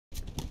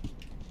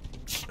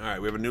All right,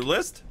 we have a new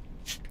list?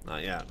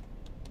 Not yet.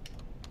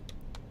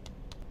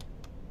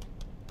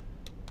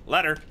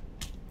 Letter.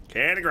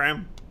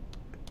 Canagram.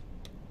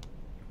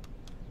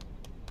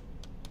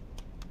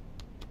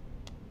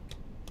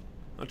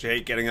 Don't you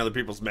hate getting other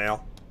people's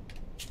mail?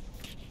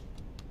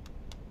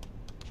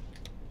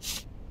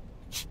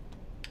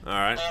 All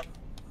right.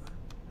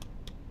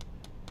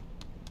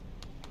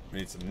 We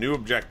need some new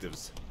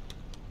objectives.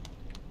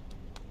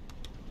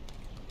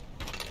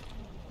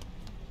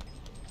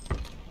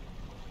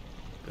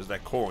 There's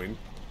that coin.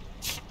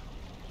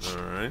 All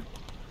right.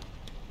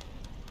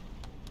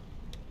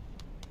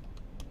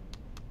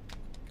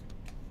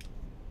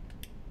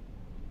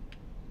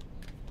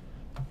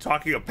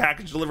 Talking of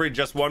package delivery,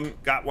 just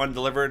got one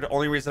delivered.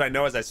 Only reason I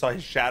know is I saw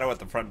his shadow at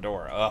the front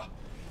door. Ugh.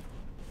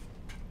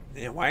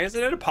 Man, why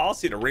isn't it a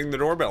policy to ring the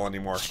doorbell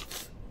anymore?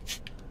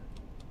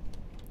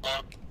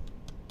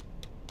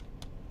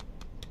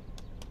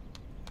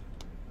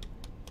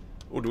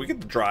 Oh, do we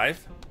get to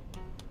drive?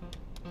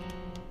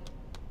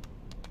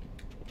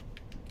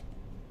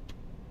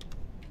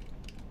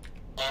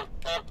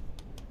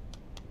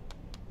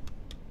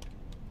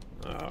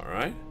 All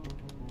right.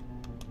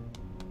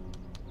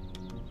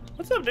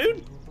 What's up,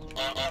 dude?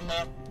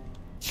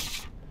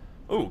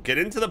 Oh, get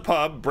into the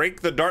pub,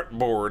 break the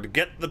dartboard,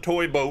 get the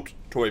toy boat.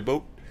 Toy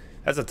boat?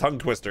 That's a tongue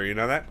twister, you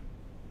know that?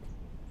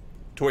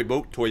 Toy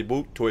boat, toy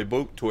boat, toy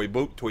boat, toy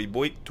boat, toy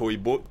boat, toy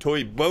boat,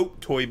 toy boat,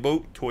 toy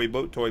boat, toy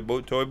boat, toy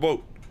boat, toy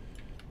boat.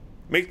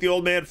 Make the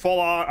old man fall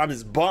on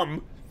his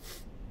bum.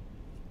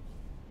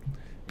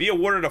 Be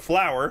awarded a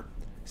flower.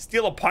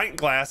 Steal a pint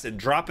glass and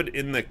drop it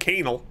in the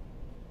canal.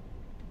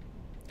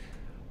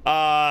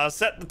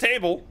 Set the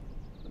table.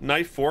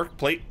 Knife, fork,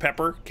 plate,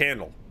 pepper,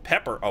 candle.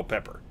 Pepper. Oh,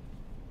 pepper.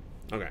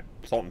 Okay.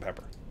 Salt and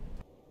pepper.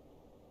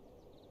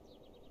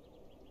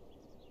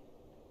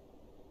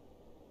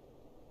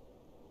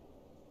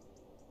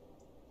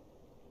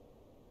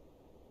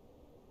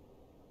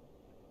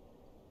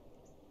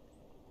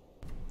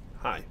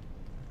 Hi.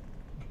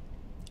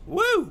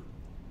 Woo!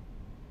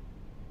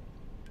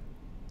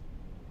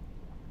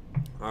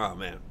 Oh,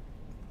 man.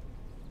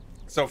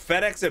 So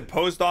FedEx and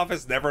post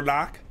office never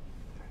knock?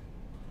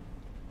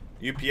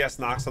 UPS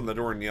knocks on the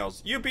door and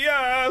yells,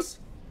 UPS!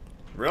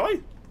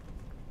 Really?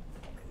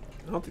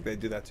 I don't think they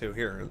do that too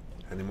here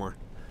anymore.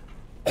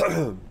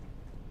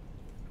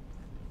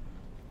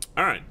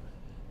 Alright.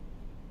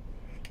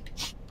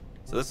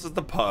 So this is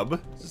the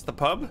pub. Is this the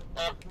pub?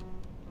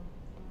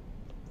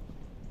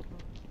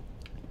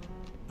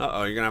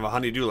 Uh-oh, you're gonna have a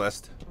honey-do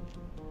list.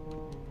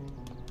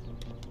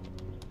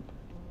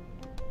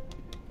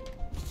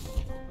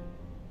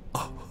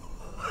 Oh,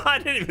 I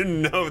didn't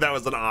even know that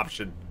was an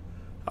option.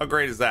 How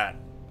great is that?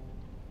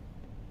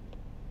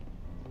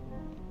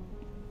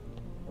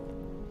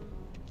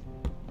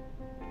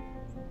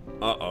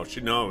 Uh-oh,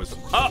 she knows.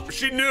 Oh,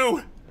 she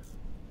knew!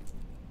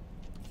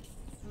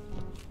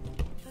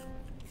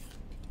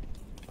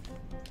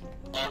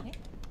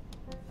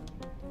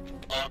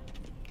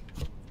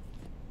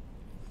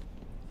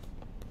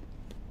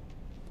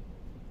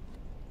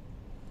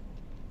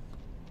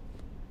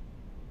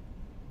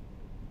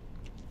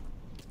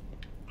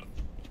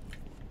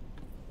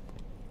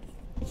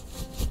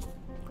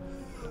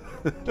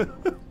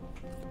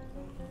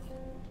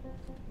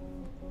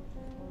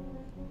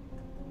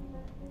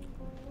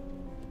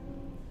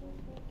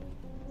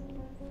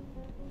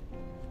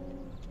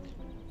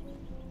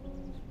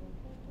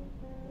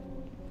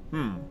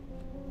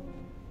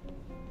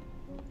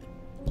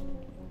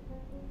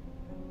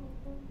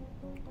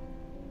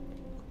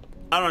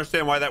 I don't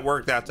understand why that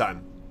worked that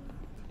time.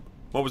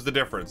 What was the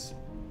difference?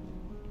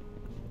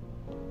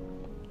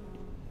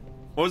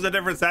 What was the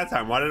difference that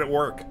time? Why did it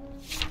work?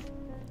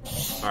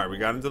 All right, we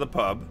got into the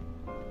pub.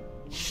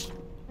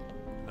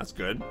 That's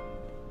good.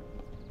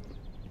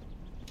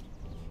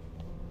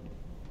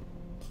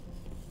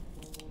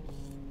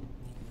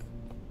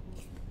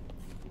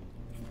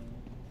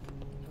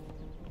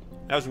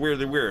 That was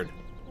weirdly weird.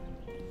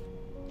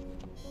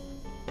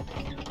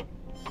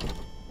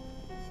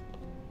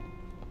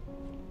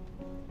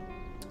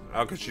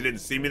 Oh, because she didn't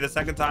see me the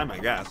second time, I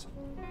guess.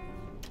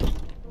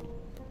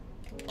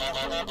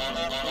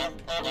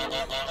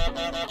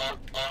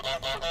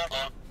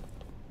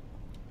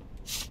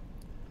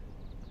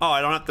 Oh,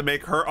 I don't have to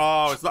make her.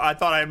 Oh, I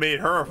thought I made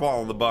her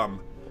fall on the bum.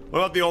 What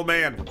about the old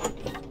man?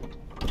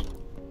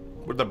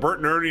 With the Bert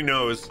and Ernie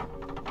nose.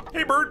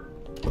 Hey, Bert.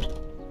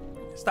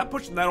 Stop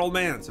pushing that old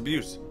man. It's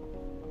abuse.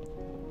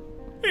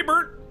 Hey,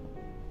 Bert.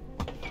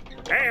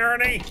 Hey,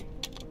 Ernie.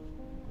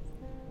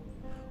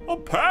 A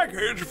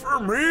package for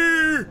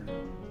me.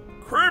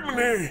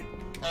 Criminy.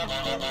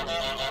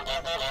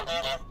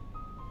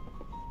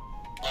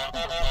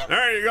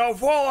 There you go.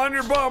 Fall on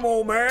your bum,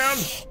 old man.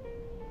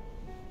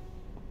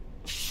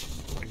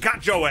 I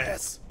got your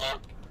ass.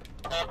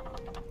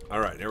 All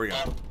right, here we go.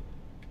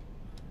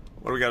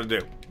 What do we got to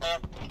do?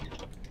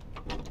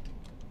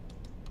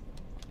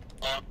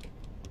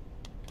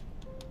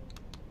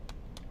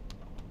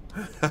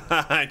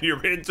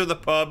 You're into the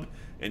pub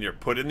and you're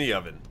put in the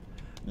oven.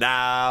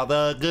 Now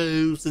the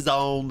goose is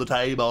on the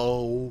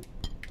table.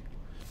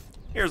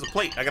 Here's a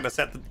plate. I gotta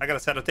set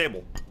a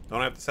table.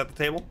 Don't I have to set the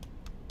table?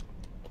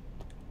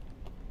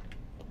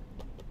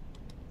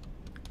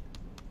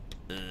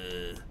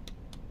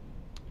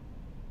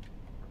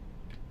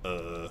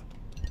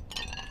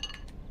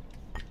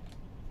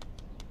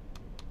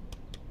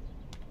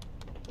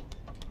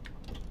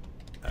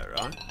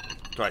 Alright.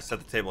 Do I set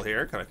the table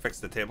here? Can I fix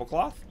the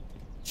tablecloth?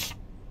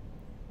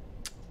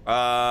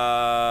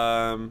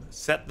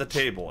 Set the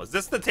table. Is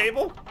this the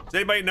table? Does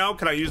anybody know?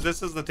 Can I use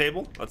this as the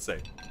table? Let's see.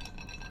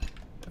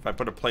 If I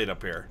put a plate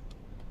up here.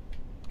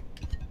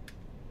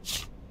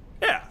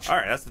 Yeah,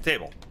 alright, that's the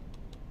table.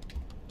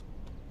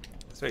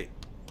 Sweet.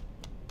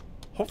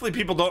 Hopefully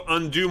people don't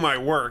undo my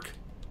work.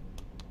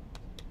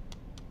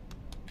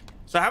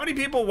 So how many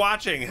people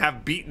watching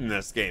have beaten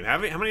this game? How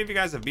many of you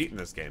guys have beaten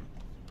this game?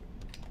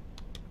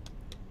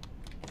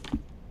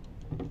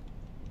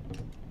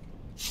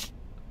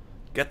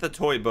 Get the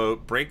toy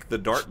boat, break the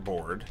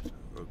dartboard.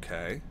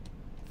 Okay.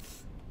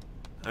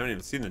 I haven't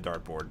even seen the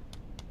dartboard.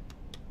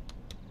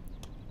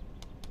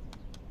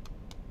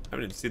 I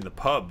haven't even seen the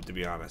pub, to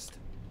be honest.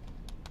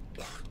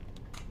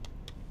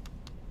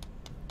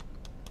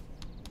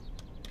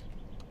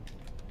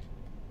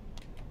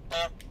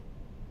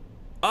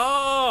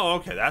 Oh,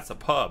 okay, that's a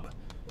pub.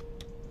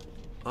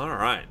 All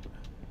right.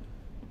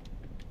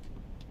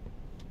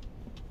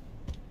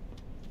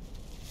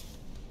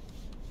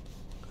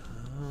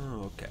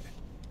 Oh, okay.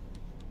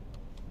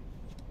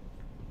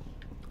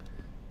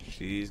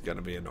 She's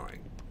gonna be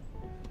annoying.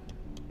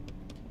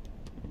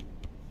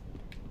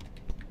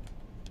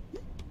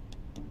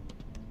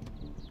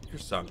 You're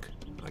sunk.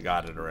 I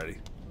got it already.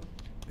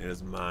 It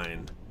is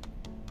mine.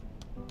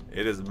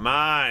 It is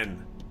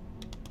mine.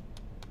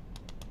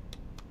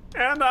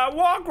 And I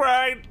walk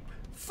right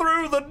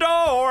through the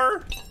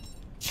door.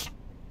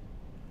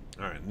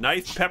 Alright,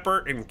 knife, pepper,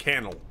 and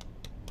candle.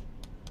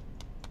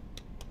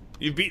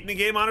 You've beaten the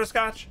game,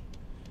 Otterscotch?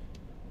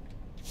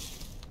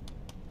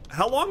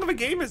 How long of a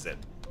game is it?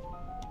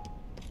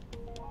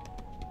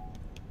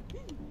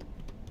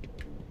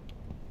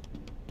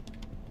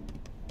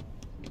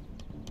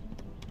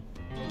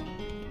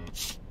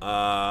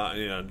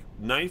 You know,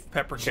 knife,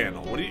 pepper,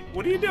 candle. What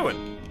are you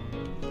doing?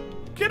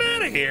 Get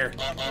out of here!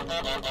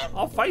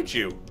 I'll fight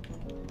you.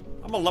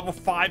 I'm a level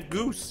 5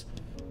 goose.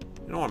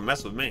 You don't want to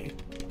mess with me.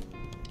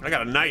 I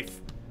got a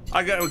knife.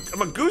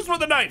 I'm a goose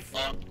with a knife.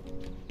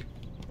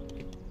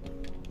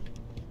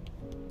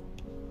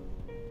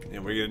 Yeah,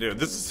 what are you gonna do?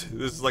 This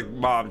is like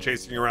Mom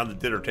chasing you around the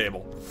dinner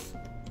table.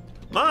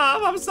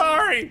 Mom, I'm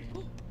sorry.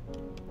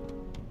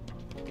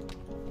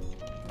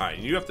 All right,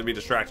 you have to be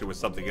distracted with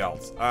something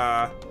else.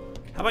 How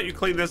about you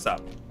clean this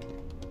up?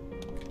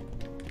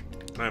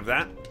 Can I have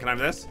that? Can I have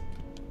this?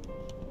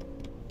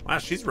 Wow,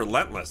 she's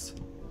relentless.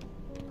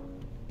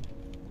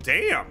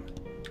 Damn.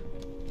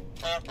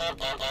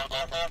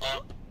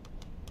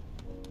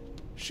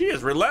 She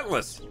is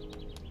relentless.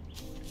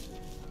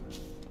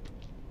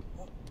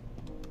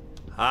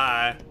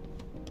 Hi.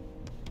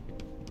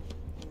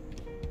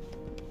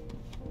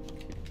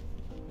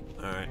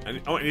 Alright. I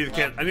need a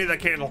can. I need that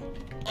candle.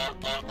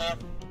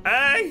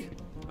 Hey!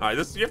 Alright,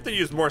 you have to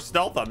use more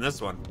stealth on this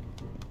one.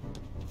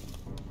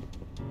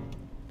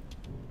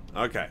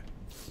 Okay.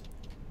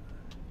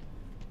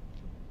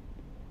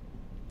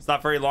 It's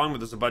not very long, but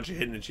there's a bunch of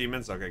hidden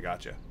achievements. Okay,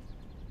 gotcha.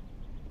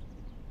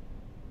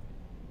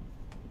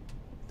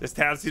 This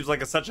town seems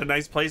like such a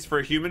nice place for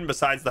a human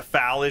besides the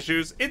foul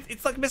issues.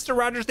 It's like Mr.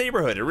 Rogers'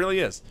 Neighborhood. It really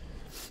is.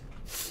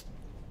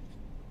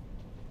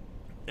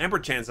 Amber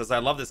Chan says, I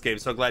love this game.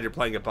 So glad you're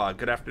playing it, Bog.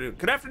 Good afternoon.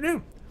 Good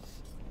afternoon.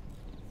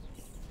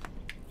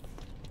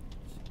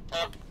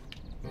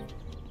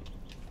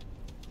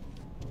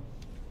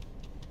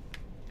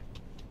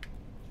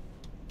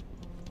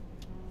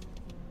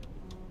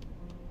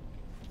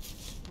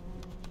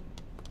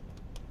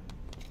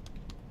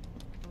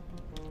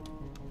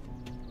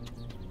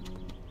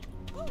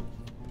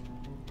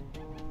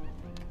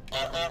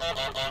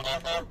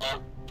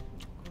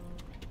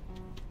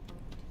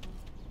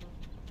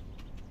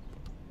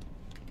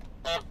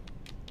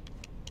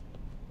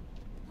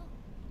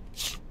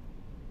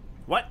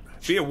 What?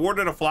 Be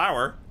awarded a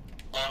flower?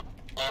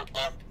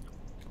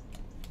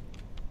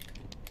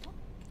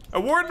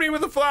 Award me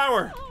with a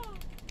flower!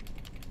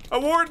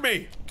 Award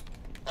me!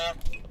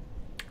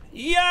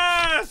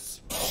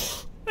 Yes!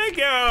 Thank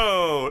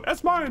you!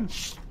 That's mine.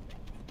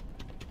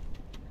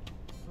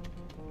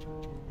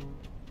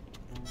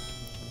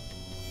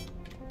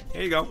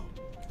 Here you go.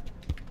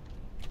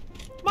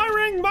 My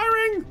ring! My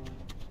ring!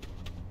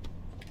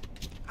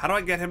 How do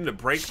I get him to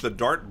break the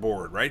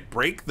dartboard, right?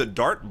 Break the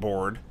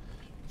dartboard.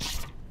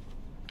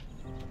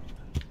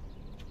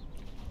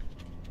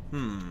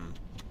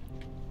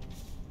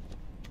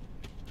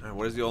 Alright,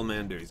 what does the old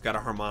man do? He's got a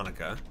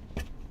harmonica.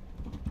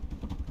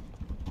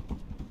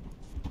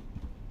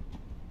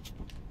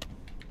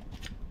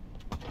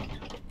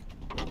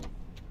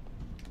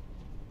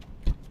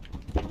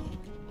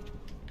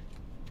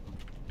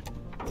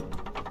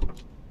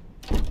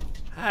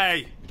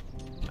 Hey!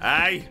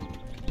 Hey!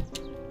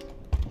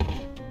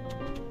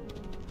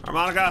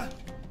 Harmonica.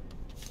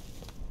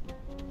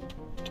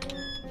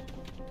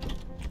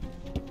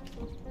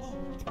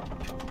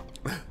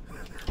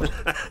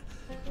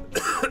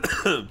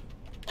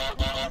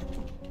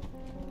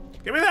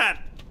 Give me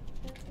that.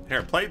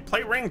 Here,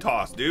 play ring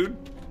toss, dude.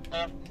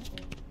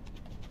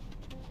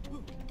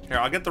 Here,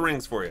 I'll get the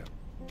rings for you.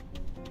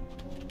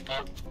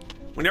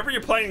 Whenever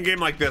you're playing a game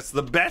like this,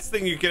 the best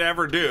thing you could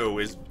ever do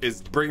is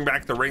bring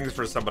back the rings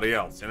for somebody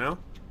else, you know?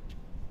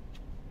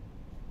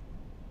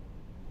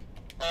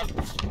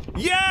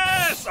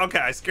 Yes! Okay,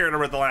 I scared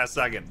her at the last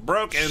second.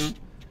 Broken.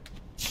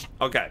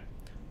 Okay.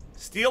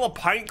 Steal a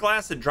pint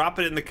glass and drop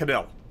it in the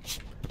canal.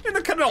 In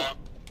the canal.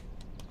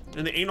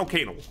 In the anal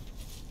canal.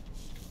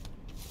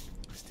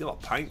 Steal a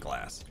pint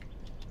glass.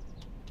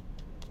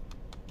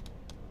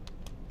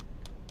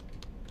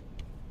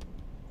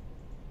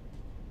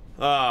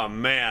 Oh,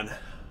 man.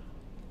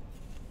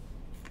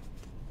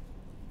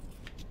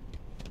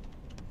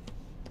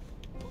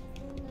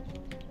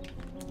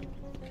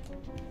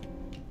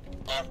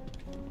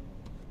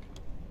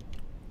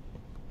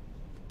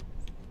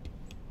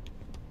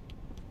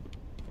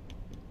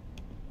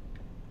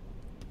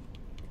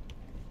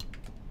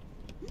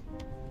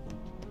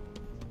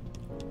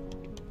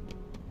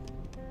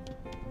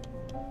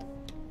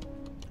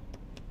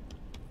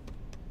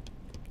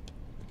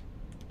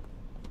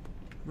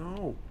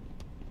 No.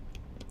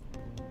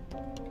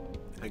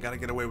 I gotta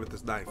get away with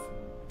this knife.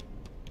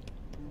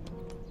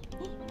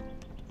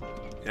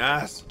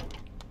 Yes.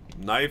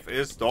 Knife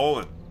is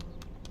stolen.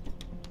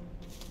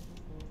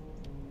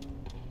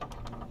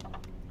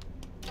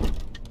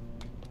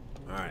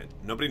 Alright.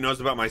 Nobody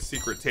knows about my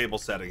secret table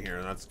setting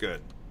here. That's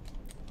good.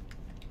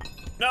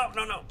 No,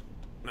 no, no.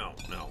 No,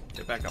 no.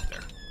 Get back up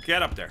there.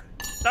 Get up there.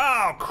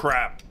 Oh,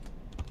 crap.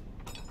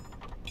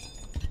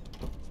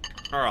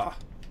 Ugh.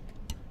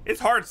 It's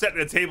hard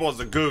setting a table as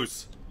a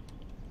goose.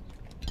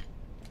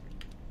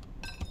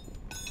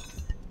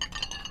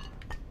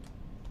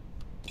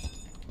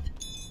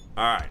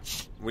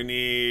 Alright. We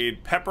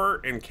need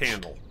pepper and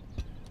candle.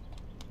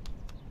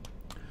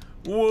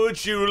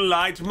 Would you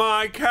light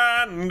my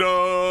candle?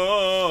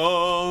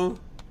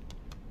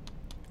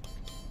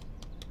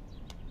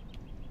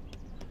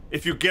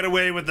 If you get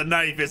away with the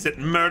knife, is it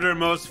murder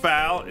most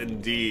foul?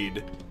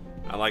 Indeed.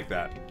 I like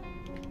that.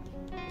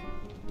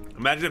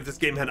 Imagine if this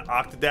game had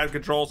Octodad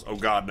controls. Oh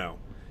god, no.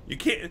 You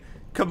can't...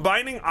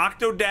 Combining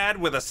Octodad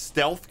with a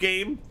stealth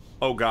game?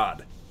 Oh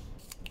god.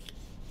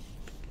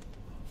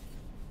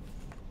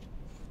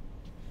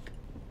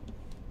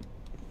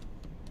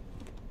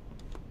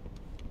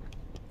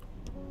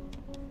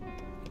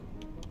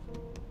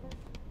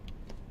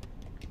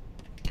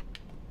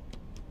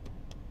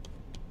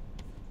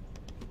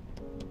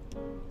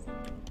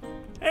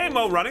 Hey,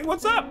 Mo Running,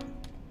 what's up?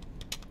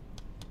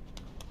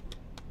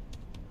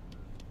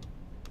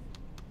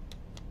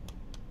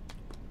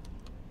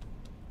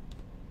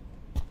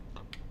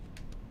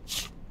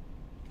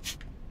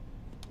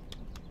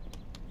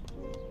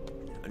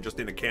 I just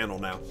need a candle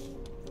now.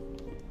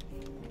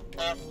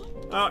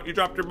 Oh, you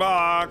dropped your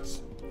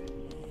box.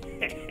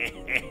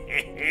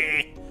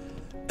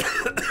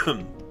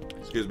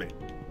 Excuse me.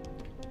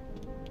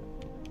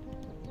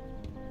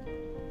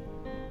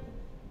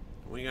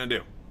 What are you gonna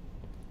do?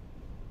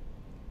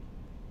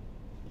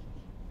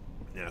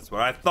 Yeah, that's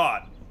what I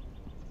thought.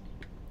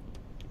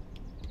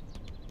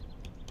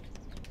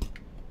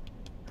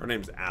 Her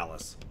name's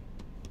Alice.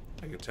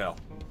 I can tell.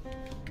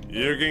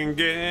 You can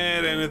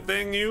get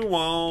anything you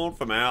want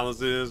from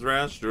Alice's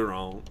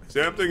restaurant.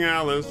 Accepting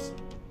Alice.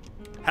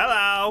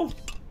 Hello.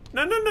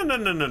 No, no, no, no,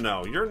 no, no,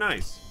 no. You're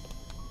nice.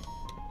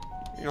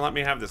 You're gonna let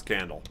me have this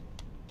candle.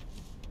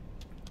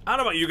 I don't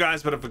know about you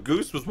guys, but if a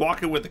goose was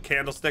walking with a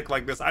candlestick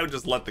like this, I would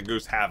just let the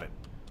goose have it.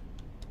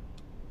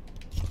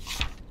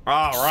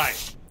 All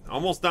right.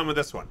 Almost done with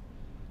this one.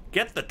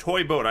 Get the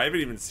toy boat. I haven't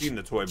even seen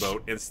the toy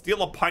boat. And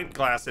steal a pint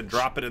glass and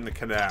drop it in the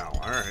canal.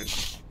 All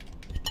right.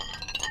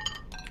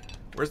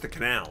 Where's the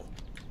canal?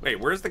 Wait,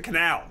 where's the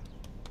canal?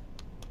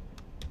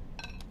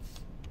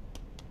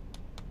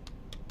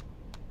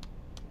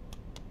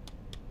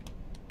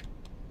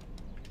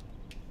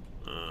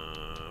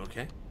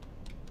 Okay.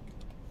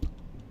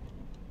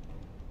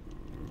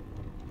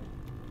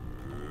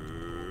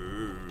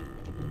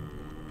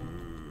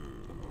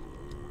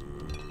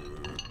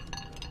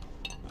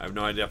 I have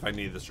no idea if I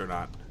need this or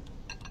not.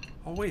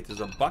 Oh wait,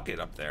 there's a bucket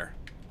up there.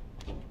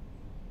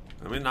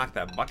 Let me knock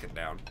that bucket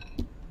down.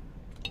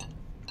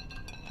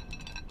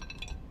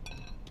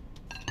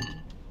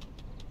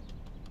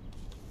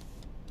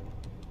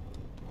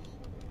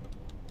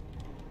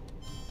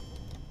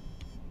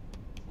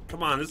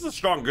 Come on, this is a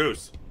strong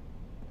goose.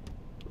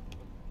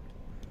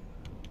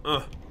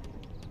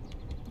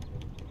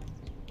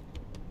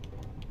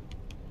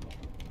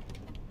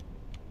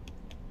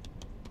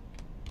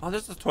 Oh,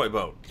 this is a toy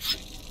boat.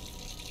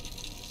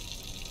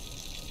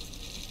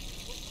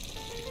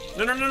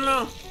 No, no, no,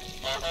 no.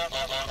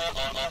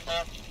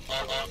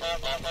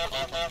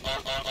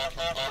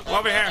 Come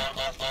over here.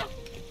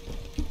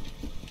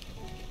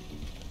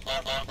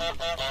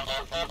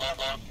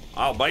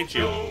 I'll bite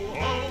you. Yo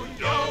ho,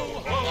 yo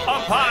ho.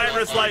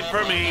 pirate's life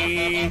for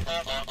me.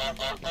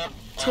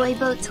 Toy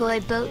boat,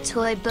 toy boat,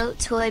 toy boat,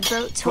 toy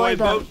boat, Toy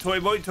boat, toy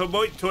boat, toy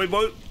boat, toy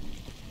boat.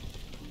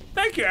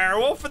 Thank you,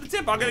 Arrowwolf, for the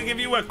tip. I'm gonna give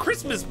you a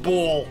Christmas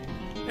ball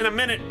in a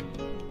minute.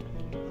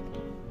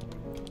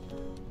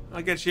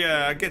 I'll get you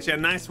a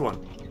nice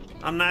one.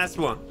 A nice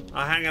one.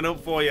 I'll hang it up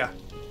for you.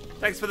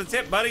 Thanks for the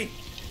tip, buddy.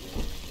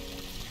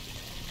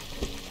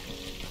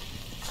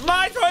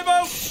 My toy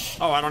boat!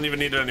 Oh, I don't even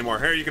need it anymore.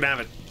 Here, you can have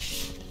it.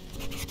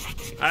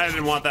 I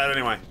didn't want that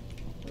anyway.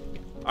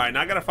 All right,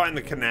 now I gotta find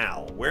the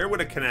canal. Where would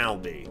a canal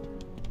be?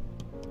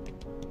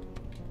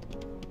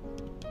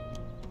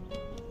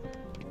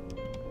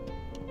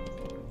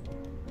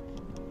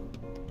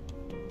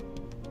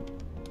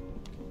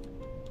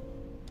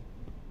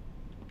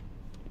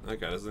 That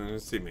guy doesn't even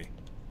see me.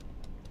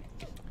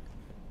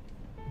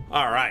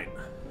 All right.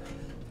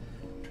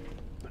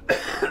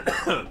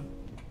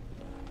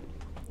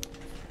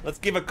 Let's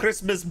give a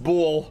Christmas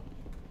ball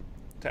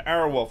to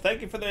Arrowwolf.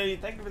 Thank you for the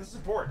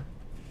support.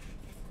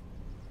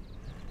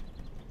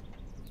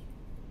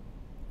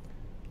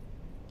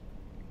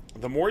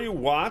 The more you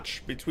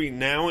watch between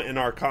now and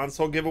our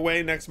console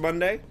giveaway next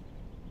Monday,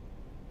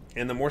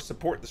 and the more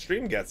support the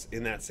stream gets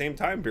in that same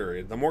time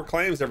period, the more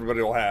claims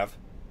everybody will have,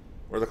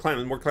 or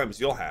the more claims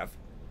you'll have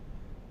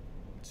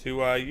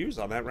to use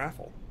on that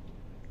raffle.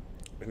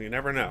 And you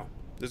never know.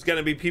 There's going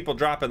to be people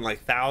dropping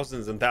like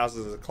thousands and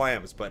thousands of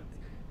clams, but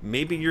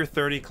maybe your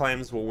 30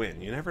 clams will win.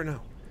 You never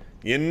know.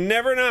 You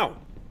never know.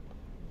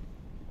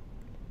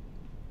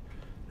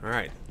 All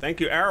right. Thank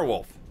you,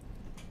 Arrowwolf.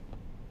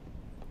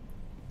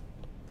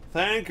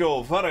 Thank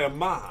you very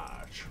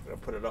much. I'm going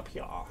to put it up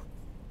here. All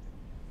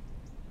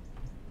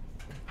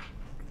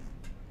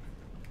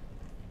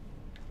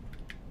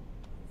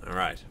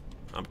right.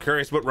 I'm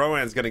curious what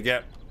Rowan's going to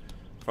get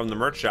from the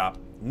merch shop.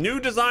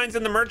 New designs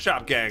in the merch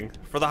shop, gang,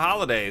 for the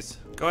holidays.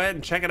 Go ahead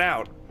and check it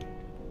out.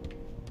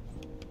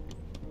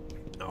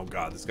 Oh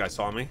god, this guy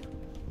saw me.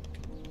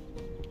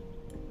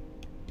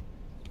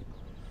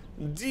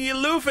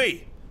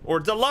 D-Luffy, or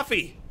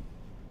DeLuffy.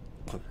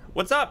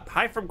 What's up?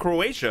 Hi from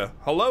Croatia.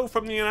 Hello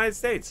from the United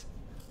States.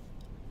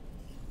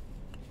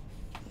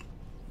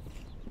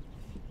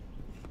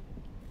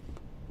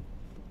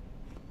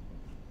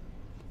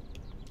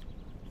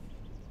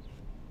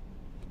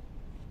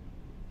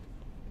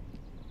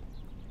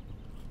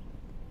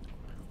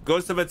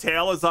 Ghost of a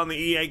Tale is on the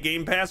EA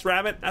Game Pass,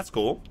 Rabbit. That's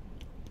cool.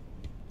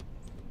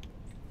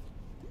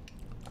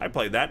 I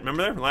played that.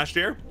 Remember that from last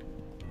year?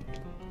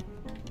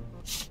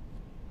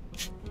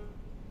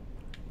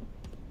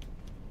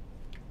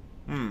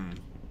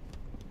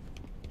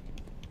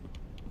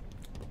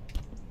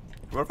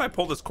 What if I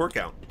pull this cork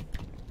out?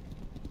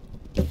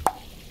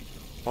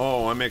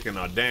 Oh, I'm making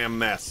a damn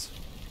mess.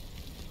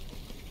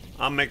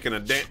 I'm making a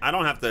damn... I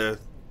don't have to...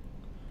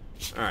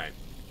 Alright.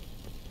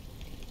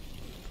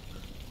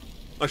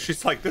 Oh,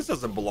 she's like, this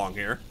doesn't belong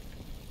here.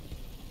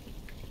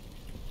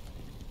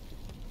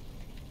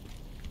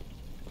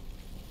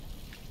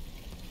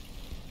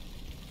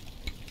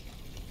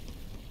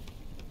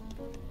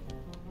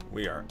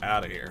 We are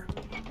out of here.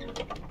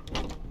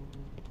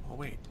 Oh,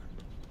 wait.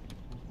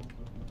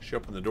 She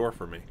opened the door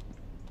for me.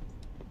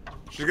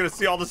 She's gonna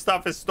see all the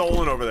stuff is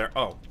stolen over there.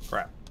 Oh,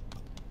 crap.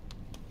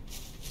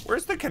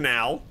 Where's the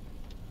canal?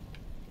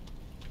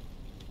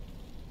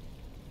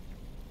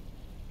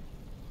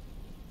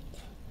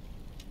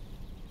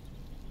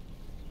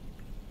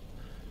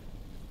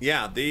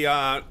 Yeah,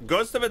 the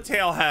Ghost of a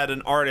Tale had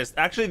an artist.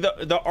 Actually,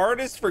 the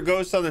artist for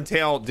Ghost of the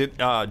Tale did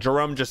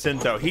Jerome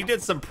Jacinto. He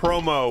did some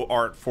promo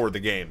art for the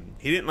game.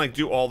 He didn't like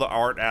do all the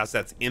art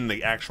assets in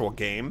the actual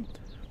game,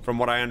 from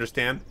what I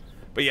understand.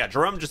 But yeah,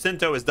 Jerome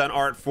Jacinto has done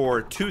art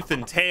for Tooth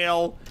and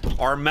Tail,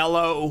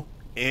 Armello,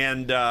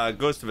 and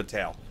Ghost of a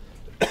Tale.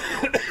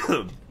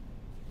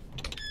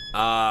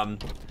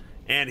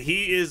 And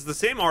he is the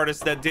same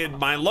artist that did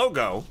my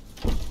logo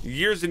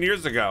years and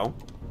years ago.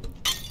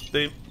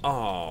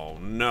 Oh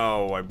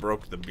no, I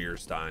broke the beer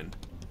stein.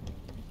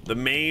 The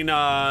main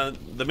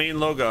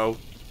logo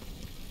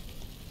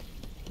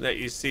that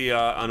you see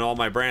on all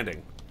my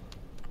branding.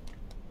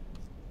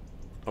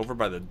 Over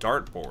by the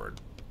dartboard.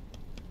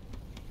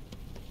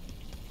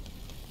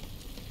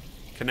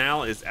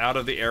 Canal is out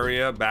of the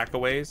area, back a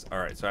ways.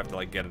 Alright, so I have to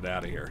like get it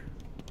out of here.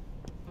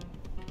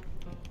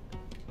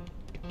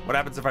 What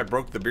happens if I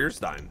broke the beer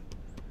stein?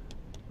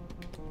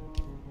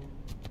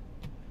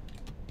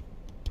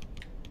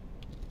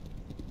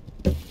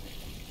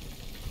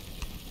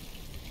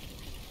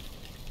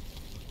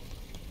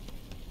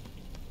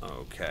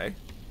 Okay.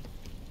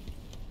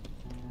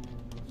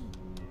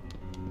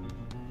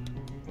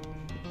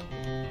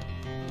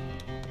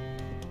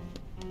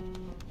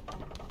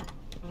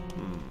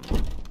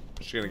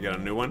 Is she gonna get a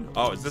new one?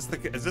 Oh, is this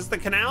the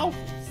canal?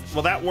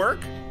 Will that work?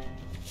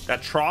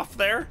 That trough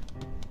there?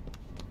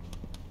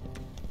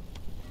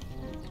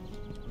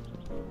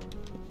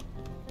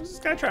 What's this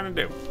guy trying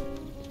to do?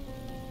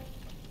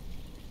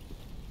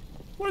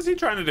 What is he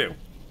trying to do?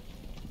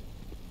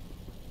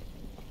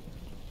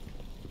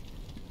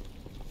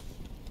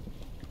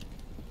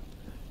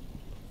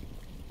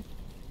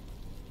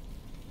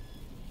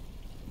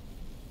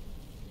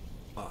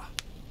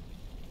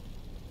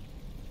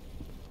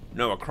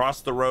 No,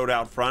 across the road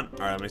out front.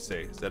 All right, let me see.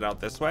 Is it out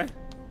this way?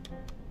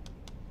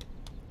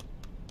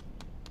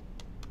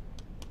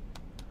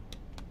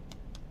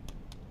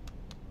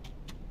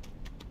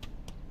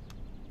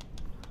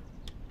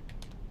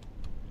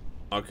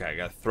 Okay, I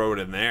gotta throw it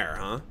in there,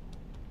 huh?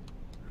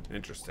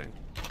 Interesting.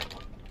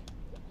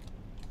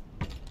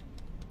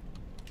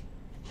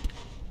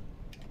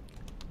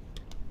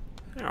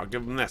 Here, I'll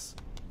give him this.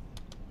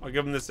 I'll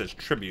give him this as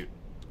tribute.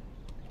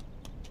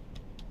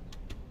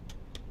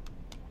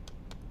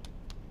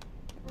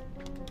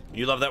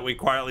 You love that we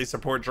quietly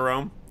support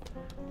Jerome?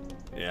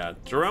 Yeah,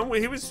 Jerome,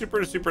 he was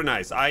super, super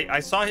nice. I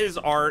saw his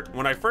art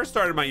when I first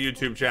started my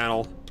YouTube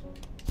channel.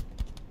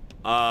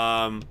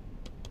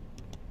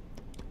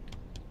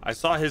 I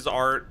saw his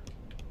art,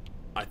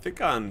 I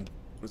think on,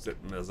 was it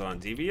on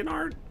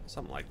DeviantArt?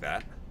 Something like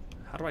that.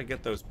 How do I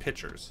get those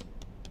pictures?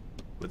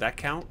 Would that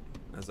count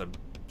as a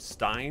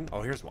Stein?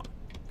 Oh, here's one.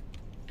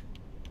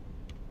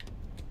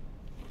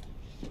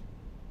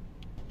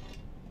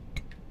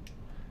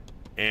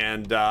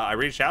 And I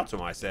reached out to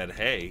him. I said,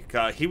 hey,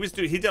 he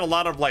did a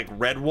lot of like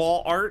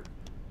Redwall art.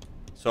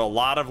 So a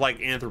lot of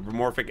like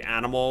anthropomorphic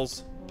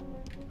animals.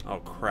 Oh,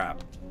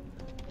 crap.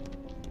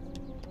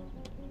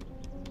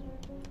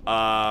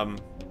 And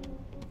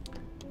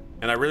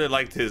I really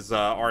liked his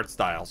art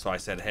style, so I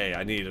said, hey,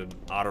 I need an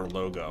otter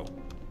logo.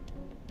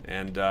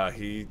 And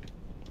he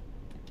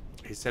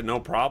said no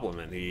problem,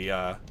 and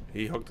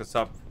he hooked us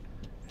up.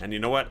 And you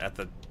know what?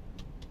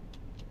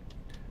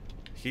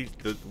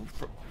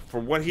 For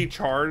what he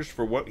charged,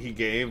 for what he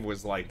gave,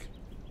 was like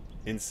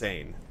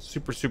insane.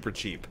 Super, super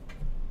cheap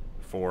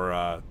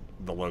for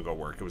the logo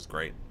work. It was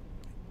great.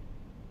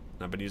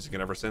 And I've been using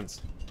it ever since.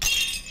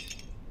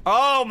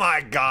 Oh my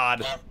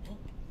god!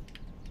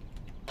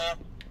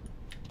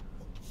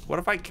 What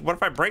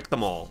if I break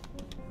them all?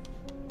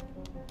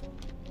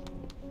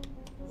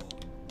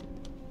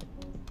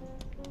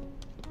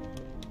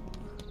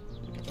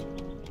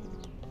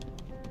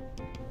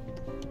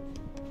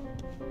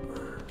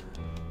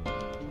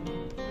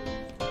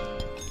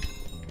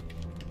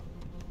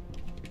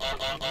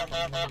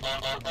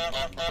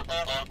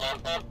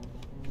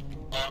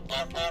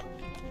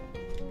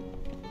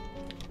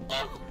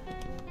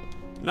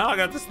 No, I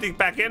got to sneak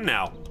back in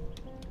now.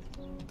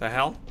 What the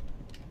hell?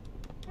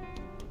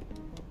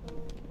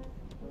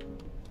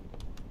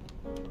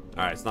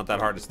 Alright, it's not that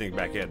hard to sneak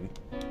back in.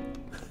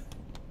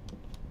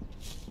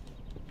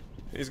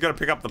 He's gonna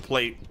pick up the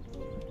plate.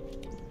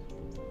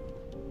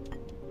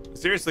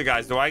 Seriously,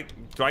 guys, do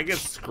I get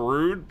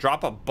screwed?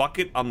 Drop a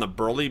bucket on the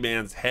burly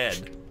man's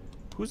head.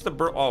 Who's the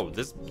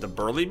the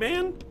burly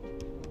man?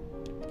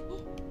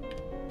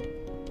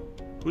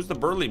 Who's the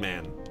burly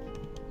man?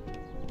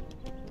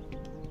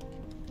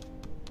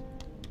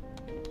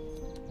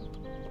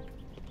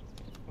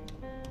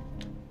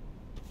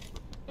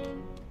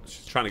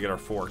 She's trying to get our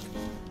fork.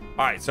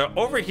 All right, so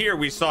over here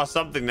we saw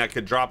something that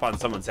could drop on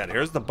someone's head.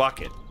 Here's the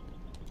bucket.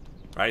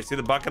 Right, see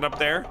the bucket up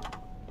there?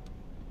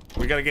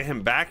 We gotta get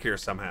him back here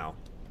somehow.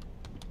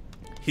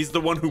 He's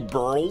the one who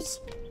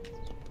burls.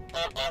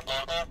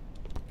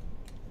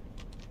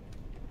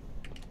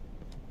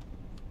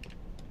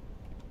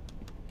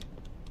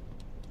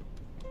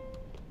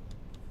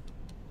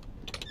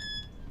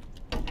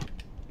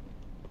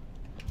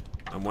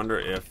 I wonder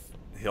if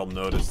he'll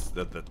notice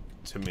that the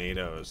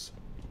tomatoes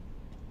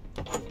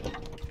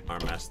are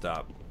messed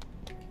up.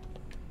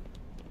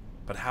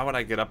 But how would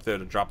I get up there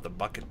to drop the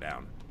bucket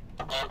down?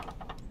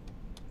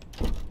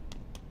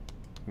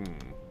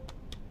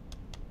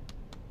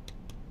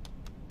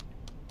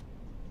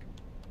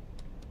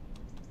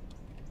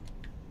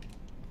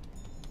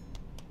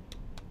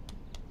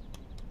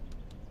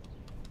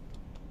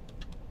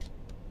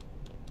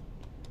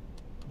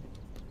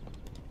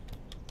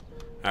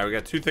 Alright, we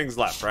got two things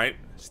left, right?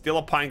 Steal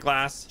a pint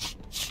glass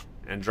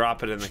and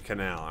drop it in the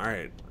canal.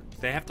 Alright.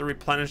 They have to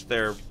replenish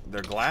their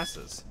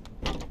glasses.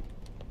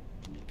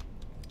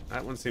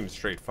 That one seems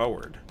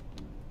straightforward.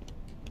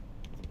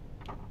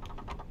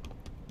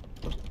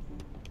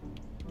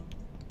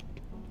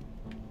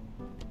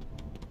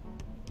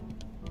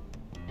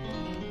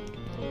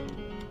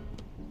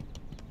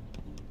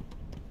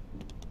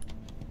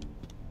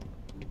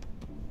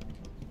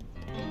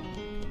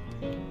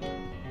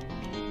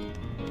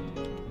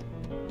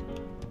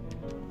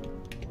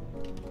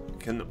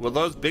 Will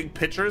those big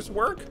pitchers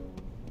work?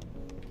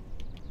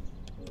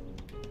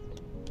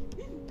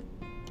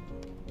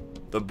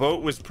 The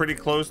boat was pretty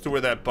close to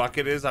where that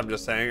bucket is, I'm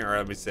just saying, or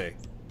let me see.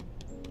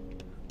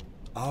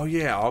 Oh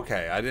yeah,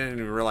 okay. I didn't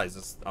even realize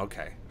this.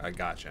 Okay, I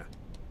gotcha.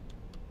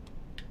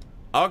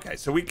 Okay,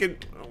 so we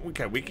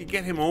could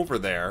get him over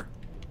there.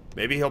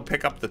 Maybe he'll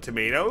pick up the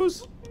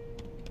tomatoes?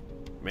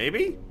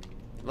 Maybe?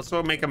 Let's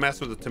go make a mess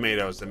with the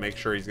tomatoes and make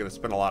sure he's gonna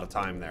spend a lot of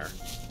time there.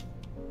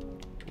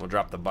 We'll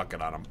drop the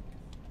bucket on him.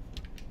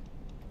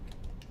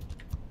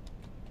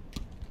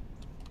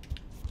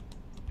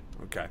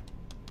 Okay.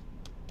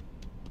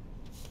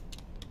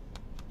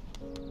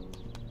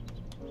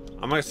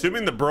 I'm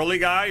assuming the burly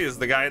guy is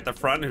the guy at the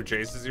front who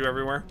chases you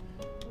everywhere.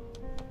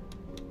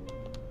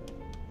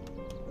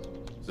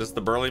 this the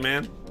burly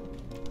man?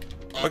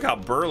 Look how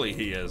burly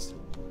he is.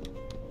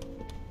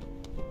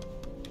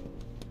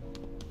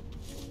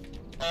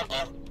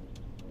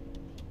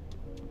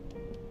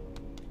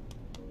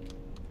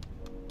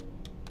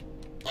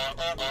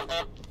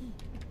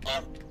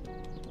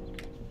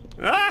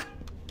 Ah!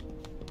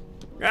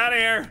 Get out of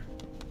here!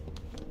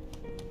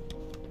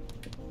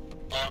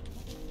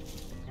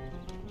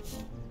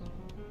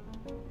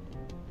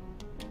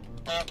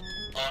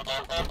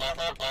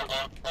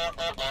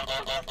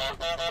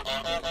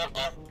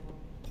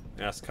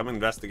 Yes, come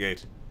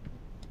investigate.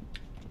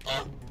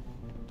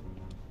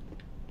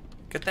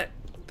 Get that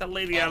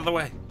lady out of the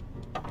way.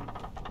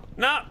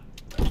 No!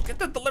 Get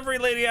the delivery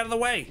lady out of the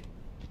way.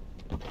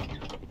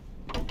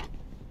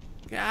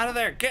 Get out of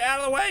there. Get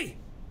out of the way.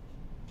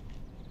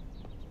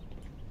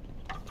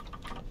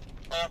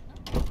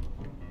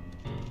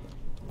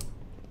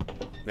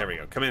 There we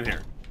go. Come in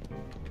here.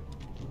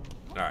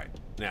 All right.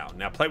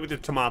 Now play with your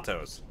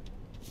tomatoes.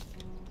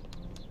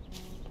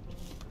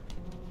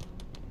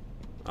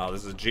 Oh,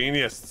 this is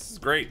genius. This is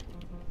great.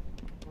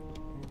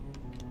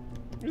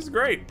 This is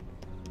great.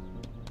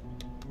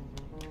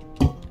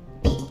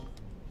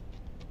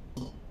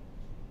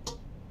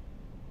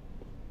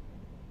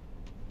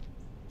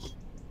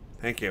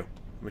 Thank you.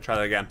 Let me try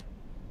that again.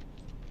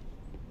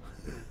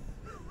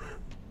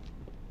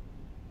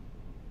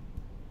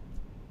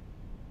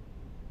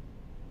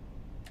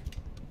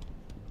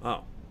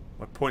 Oh,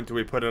 what point do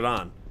we put it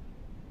on?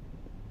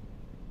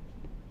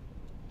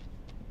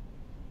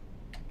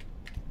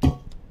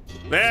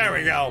 There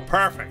we go.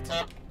 Perfect.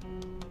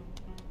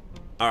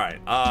 All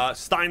right.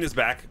 Stein is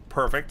back.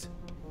 Perfect.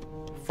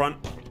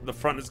 The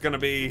front is gonna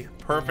be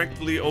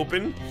perfectly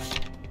open.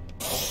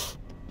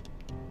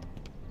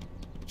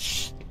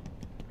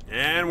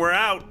 And we're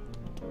out.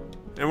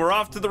 And we're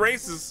off to the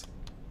races.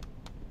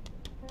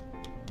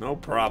 No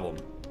problem.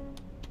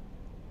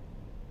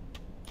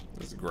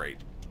 This is great.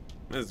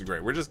 This is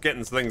great. We're just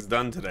getting things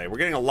done today. We're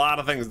getting a lot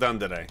of things done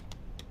today.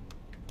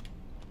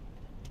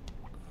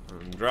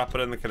 And drop it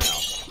in the canal.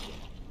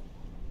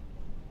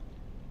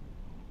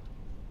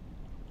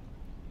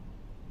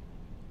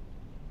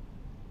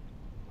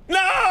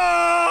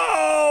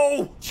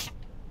 No!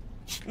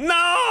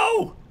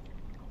 No!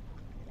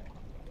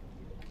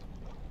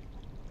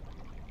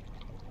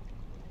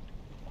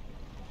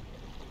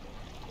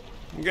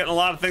 I'm getting a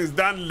lot of things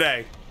done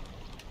today.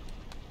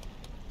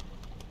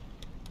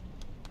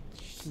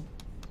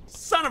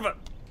 Son of a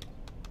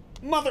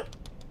mother.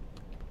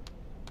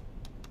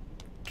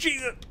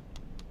 Jesus.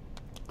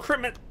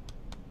 Crimmit.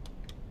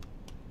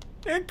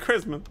 And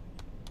Christmas.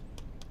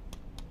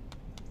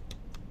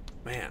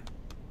 Man.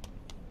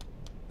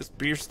 This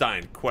beer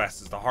stein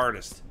quest is the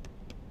hardest.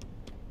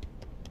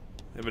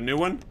 They have a new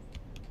one?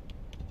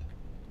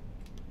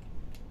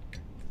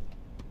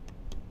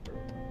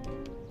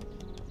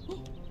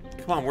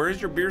 Come on, where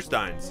is your beer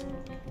steins?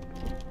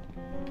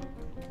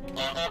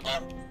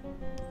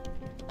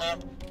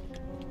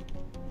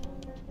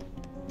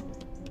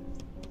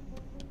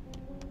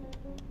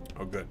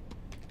 Oh, good.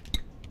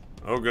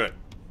 Oh, good.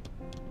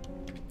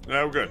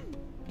 Oh, good.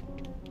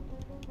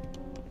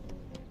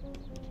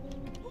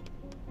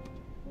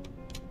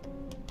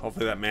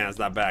 Hopefully that man's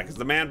not back. Is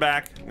the man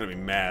back? I'm gonna be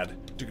mad.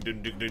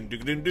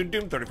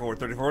 34,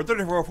 34,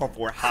 34,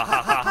 44. Ha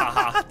ha ha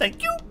ha ha.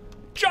 Thank you,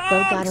 Jonks.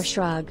 Bog Otter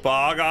shrug.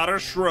 Bog Otter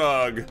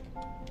shrug.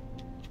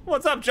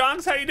 What's up,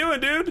 Jonks? How you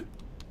doing, dude?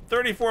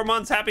 34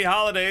 months. Happy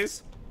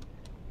holidays.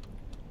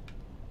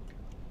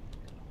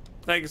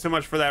 Thank you so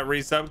much for that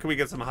resub. Can we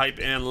get some hype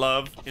and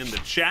love in the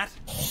chat?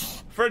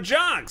 For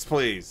Jonks,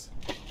 please.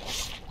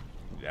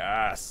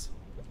 Yes.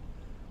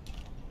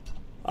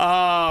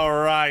 All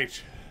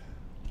right.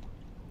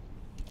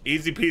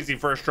 Easy peasy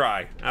first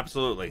try.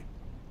 Absolutely.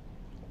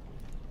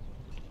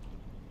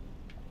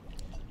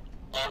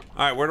 All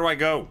right, where do I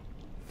go?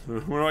 Where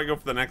do I go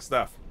for the next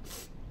stuff?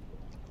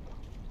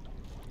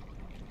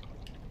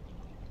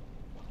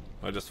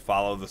 I just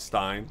follow the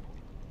Stein.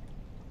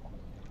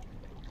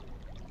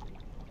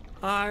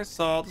 I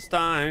saw the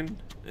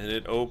Stein, and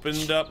it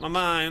opened up my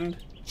mind.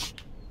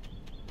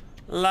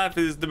 Life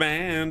is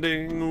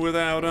demanding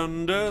without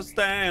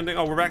understanding.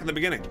 Oh, we're back in the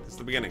beginning. This is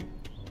the beginning.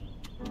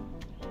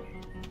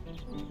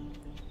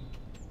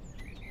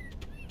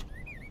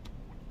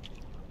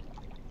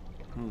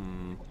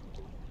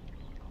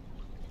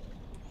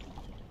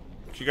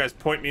 Did you guys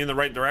point me in the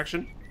right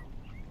direction?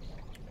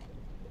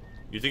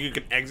 You think you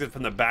can exit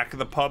from the back of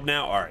the pub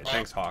now? All right,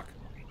 thanks, Hawk.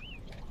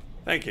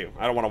 Thank you.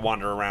 I don't want to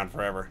wander around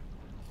forever.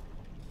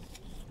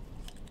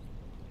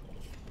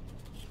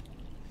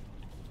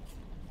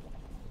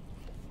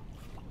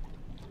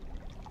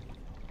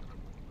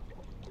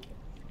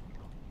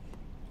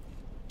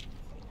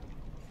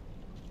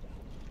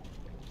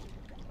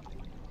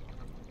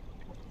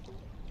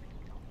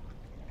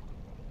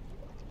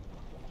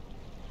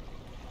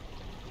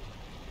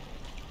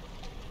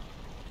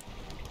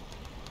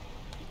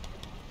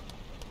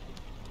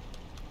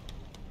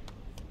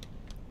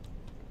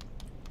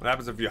 What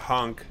happens if you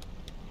honk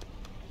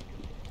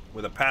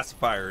with a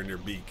pacifier in your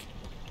beak?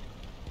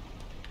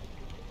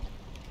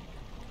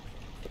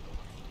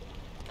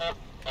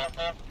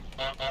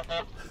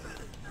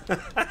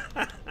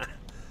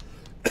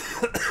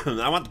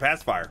 I want the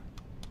pacifier.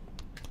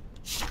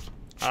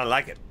 I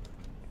like it.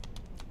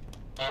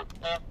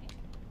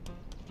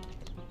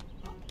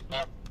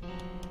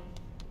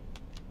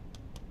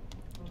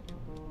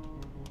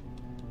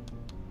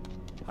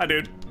 Hi,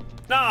 dude.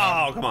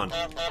 No, come on.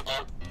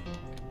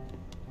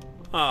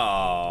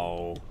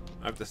 Oh,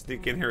 I have to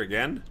sneak in here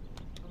again?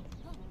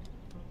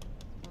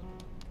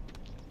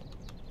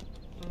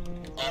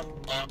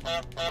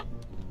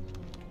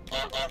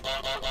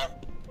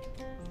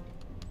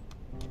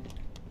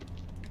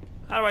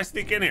 How do I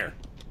sneak in here?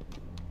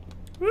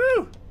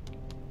 Woo!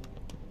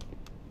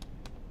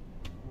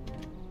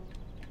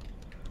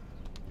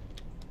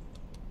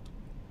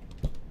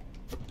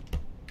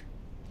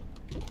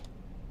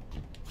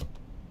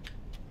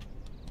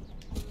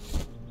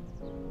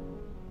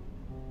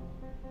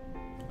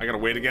 I gotta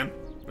wait again?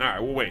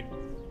 Alright, we'll wait.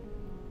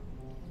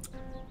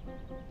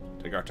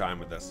 Take our time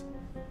with this.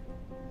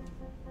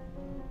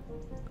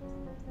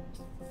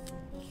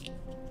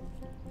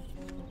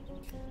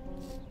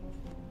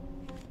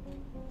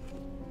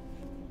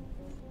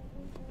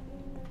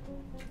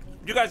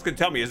 You guys can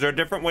tell me, is there a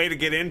different way to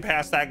get in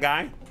past that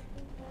guy?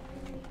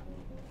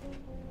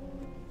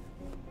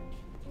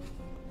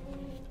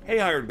 Hey,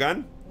 hired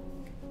gun.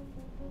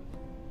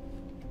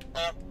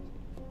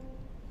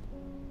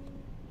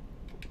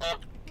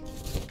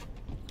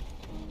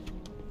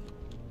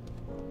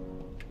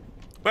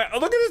 But oh,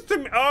 look at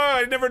this. Oh,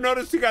 I never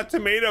noticed he got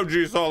tomato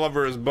juice all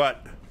over his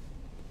butt.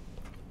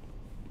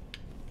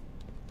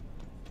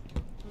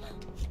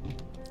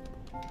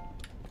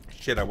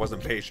 Shit, I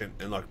wasn't patient.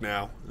 And look,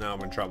 now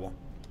I'm in trouble.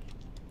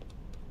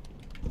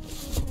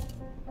 She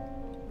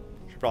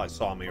probably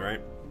saw me,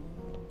 right?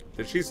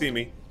 Did she see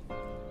me?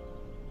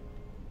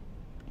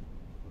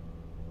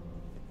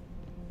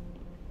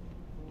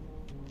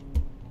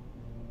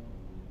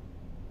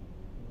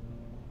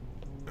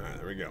 Alright,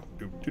 there we go.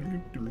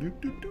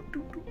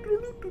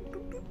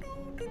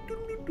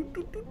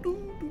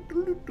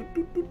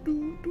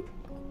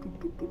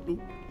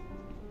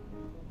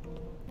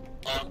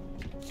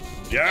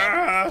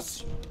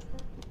 Yes!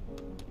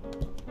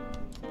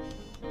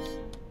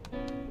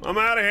 I'm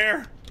out of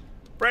here.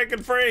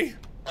 Breaking free.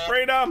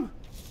 Freedom.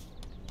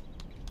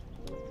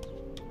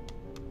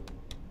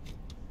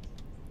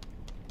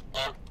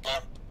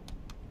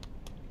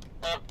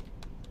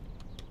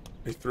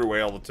 He threw away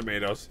all the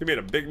tomatoes. He made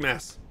a big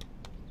mess.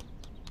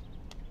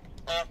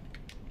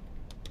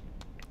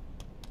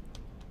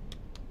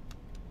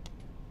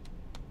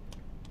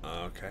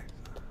 Okay.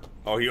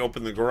 Oh, he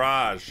opened the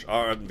garage.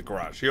 Oh, the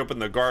garage. He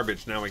opened the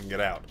garbage. Now we can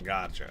get out.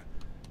 Gotcha.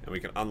 And we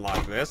can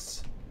unlock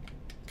this.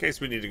 In case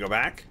we need to go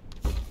back.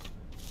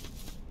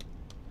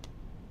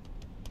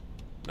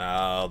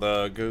 Now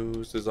the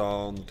goose is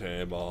on the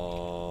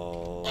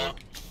table.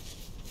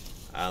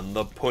 And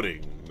the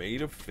pudding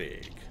made of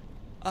fig.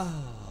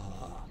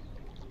 Ah.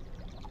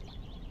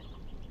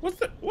 What's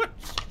the... What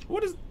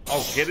is...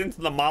 Oh, get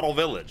into the model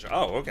village.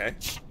 Oh, okay.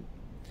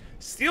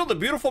 Steal the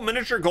beautiful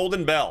miniature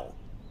golden bell.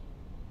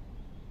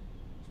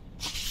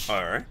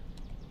 Alright.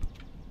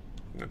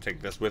 I'm gonna take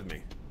this with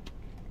me.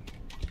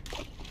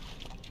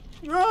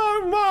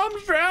 Oh,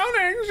 Mom's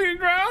drowning! She's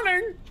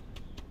drowning!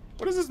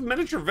 What is this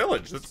miniature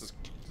village? This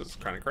is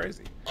kind of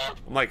crazy.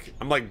 I'm like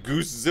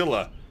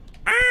Goosezilla.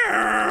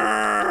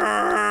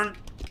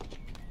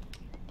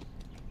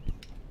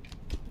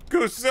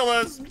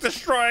 Goosezilla's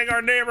destroying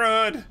our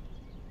neighborhood.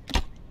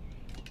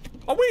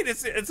 Oh wait,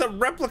 it's a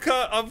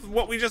replica of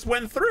what we just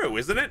went through,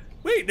 isn't it?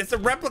 Wait, it's a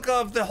replica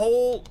of the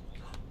whole...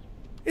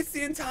 It's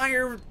the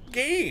entire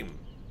game.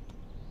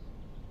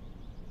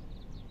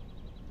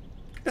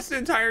 That's the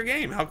entire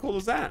game. How cool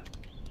is that?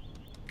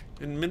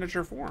 In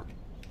miniature form.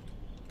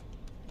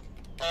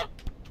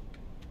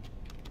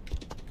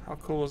 How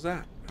cool is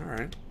that? All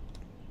right.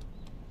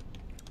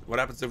 What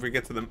happens if we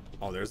get to the...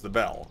 Oh, there's the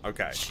bell.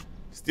 Okay.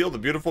 Steal the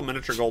beautiful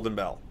miniature golden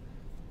bell.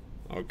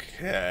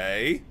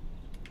 Okay.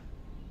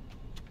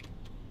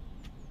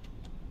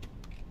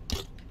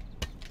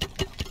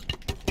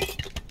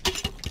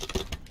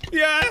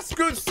 Yes,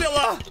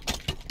 Godzilla!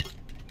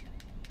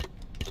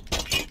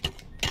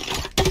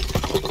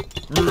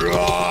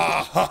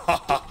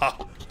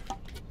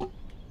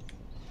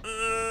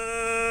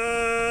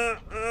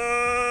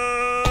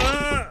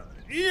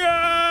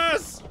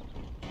 Yes!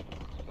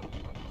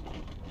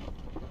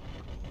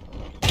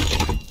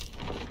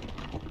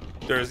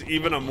 There's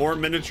even a more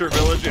miniature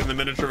village in the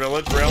miniature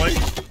village, really?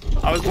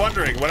 I was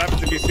wondering, what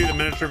happens if you see the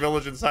miniature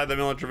village inside the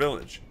miniature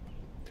village?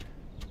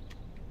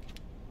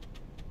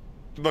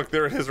 Look,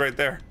 there it is right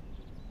there.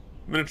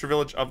 Miniature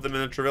village of the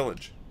miniature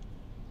village.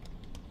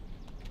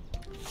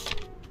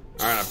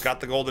 Alright, I've got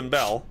the golden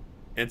bell.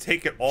 And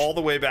take it all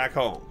the way back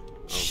home.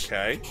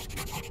 Okay.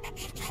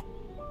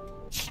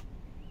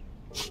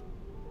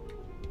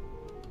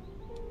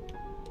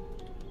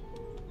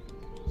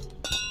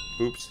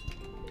 Oops.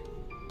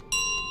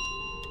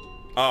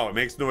 Oh, it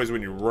makes noise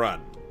when you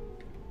run.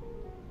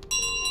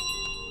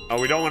 Oh,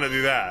 we don't want to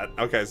do that.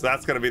 Okay, so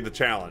that's going to be the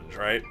challenge,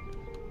 right?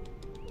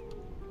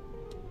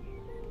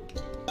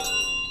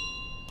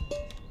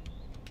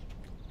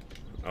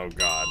 Oh,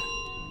 God.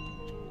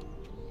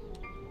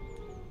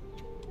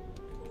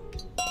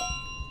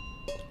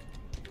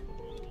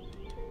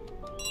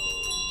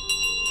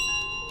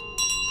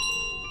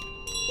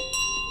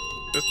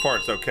 This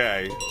part's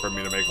okay for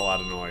me to make a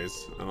lot of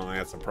noise. I don't think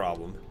that's a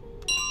problem.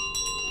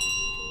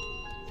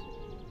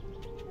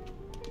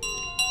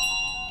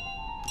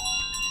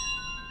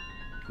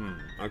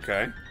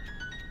 Okay.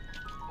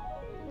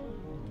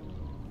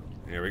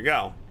 Here we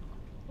go.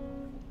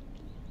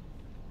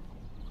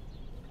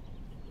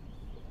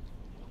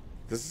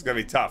 This is gonna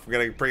be tough. We're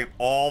gonna bring it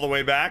all the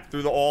way back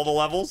through all the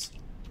levels.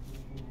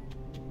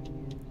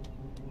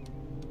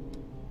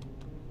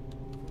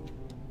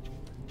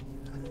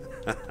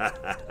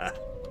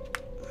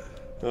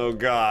 Oh,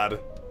 God.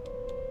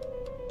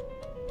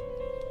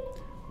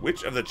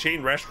 Which of the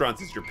chain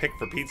restaurants is your pick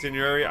for pizza in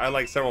your area? I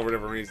like several for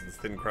different reasons.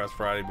 Thin crust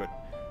variety, but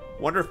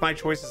wonder if my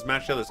choices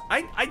match others.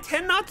 I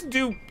tend not to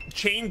do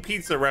chain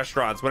pizza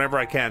restaurants whenever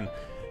I can.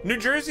 New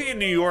Jersey and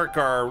New York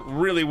are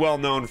really well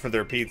known for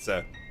their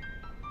pizza.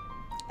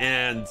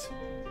 And,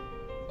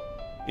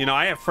 you know,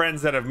 I have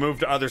friends that have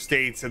moved to other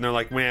states and they're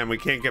like, man, we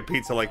can't get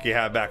pizza like you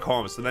have back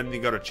home. So then you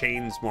go to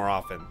chains more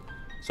often.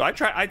 So I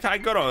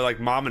go to like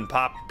mom and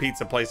pop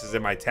pizza places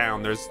in my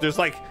town. There's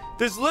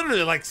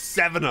literally like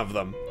 7 of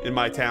them in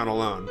my town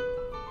alone.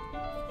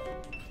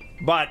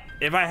 But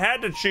if I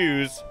had to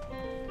choose,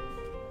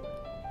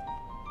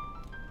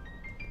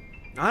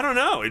 I don't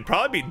know. It'd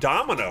probably be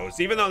Domino's,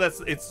 even though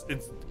it's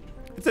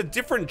a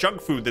different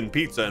junk food than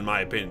pizza, in my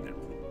opinion.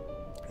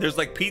 There's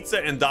like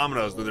pizza and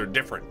Domino's, but they're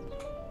different.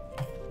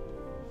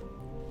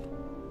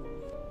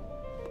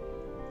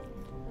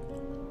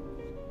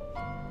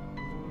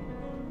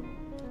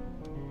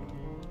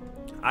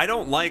 I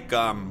don't like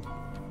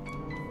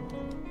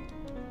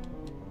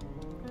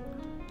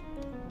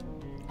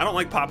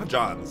Papa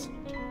John's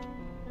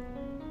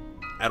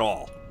at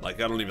all. Like,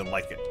 I don't even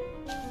like it.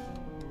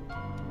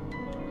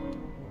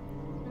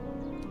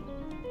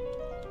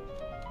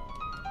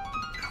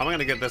 How am I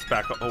gonna get this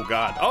back? Oh,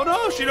 God. Oh,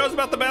 no, she knows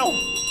about the bell.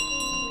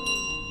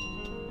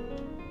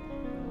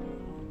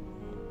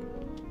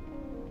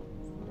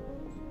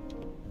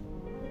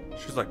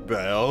 She's like,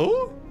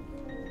 bell?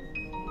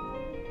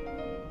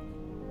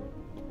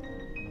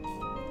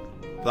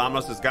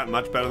 Domino's has gotten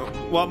much better.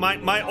 Well,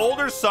 my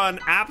older son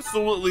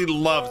absolutely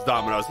loves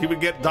Domino's. He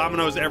would get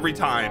Domino's every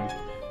time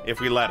if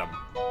we let him.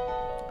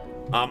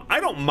 I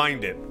don't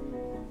mind it,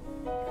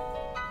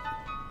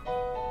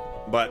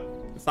 but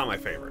it's not my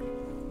favorite.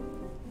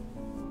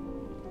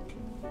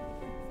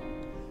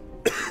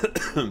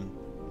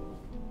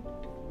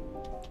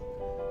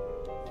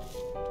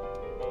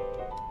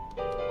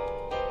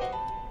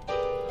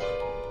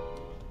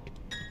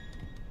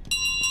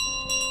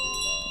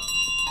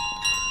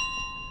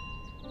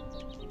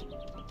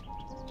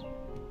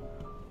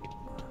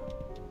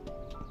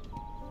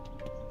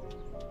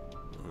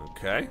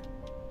 Okay.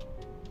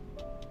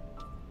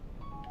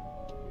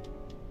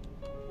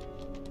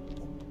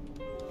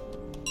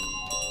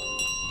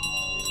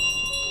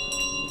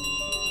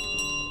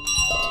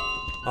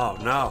 Oh,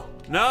 no.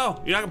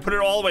 No! You're not gonna put it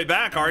all the way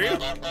back, are you?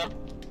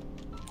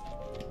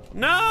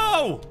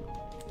 No!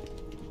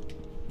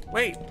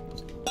 Wait.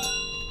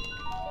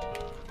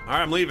 Alright,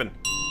 I'm leaving.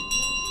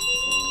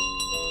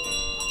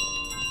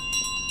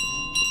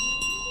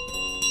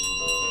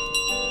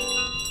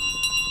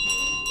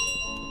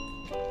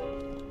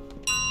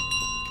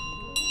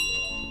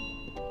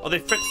 Oh, they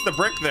fixed the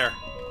brick there.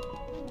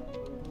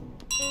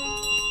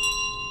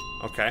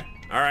 Okay.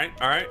 Alright,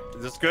 alright.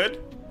 Is this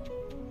good?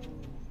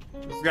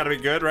 This has got to be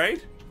good,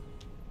 right?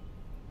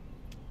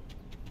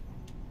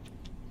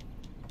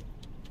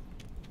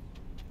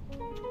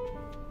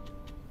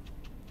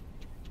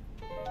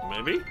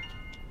 Maybe? Do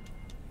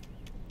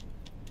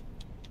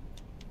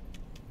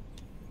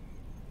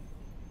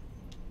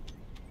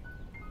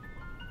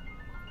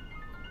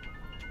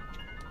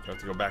I have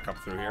to go back up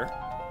through here?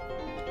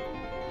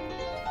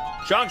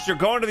 Jonks, you're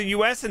going to the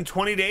U.S. in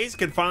 20 days.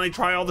 Can finally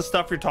try all the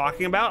stuff you're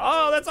talking about.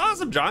 Oh, that's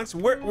awesome, Jonks.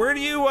 Where are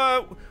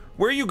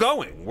you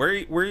going? Where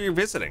are you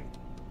visiting?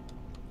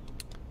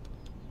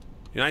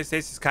 The United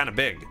States is kind of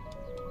big.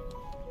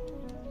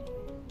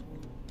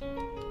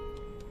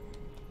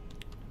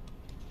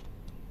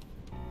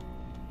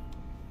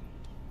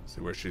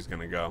 See where she's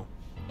gonna go.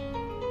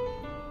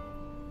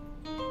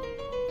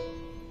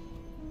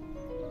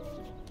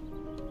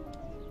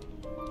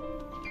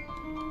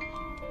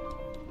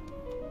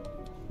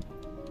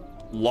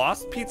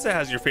 Lost Pizza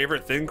has your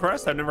favorite thin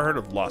crust? I've never heard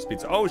of Lost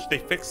Pizza. Oh, they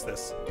fixed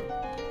this.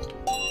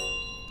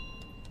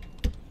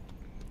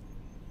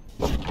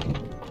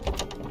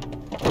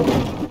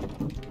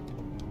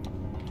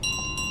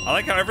 I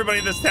like how everybody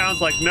in this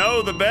town's like,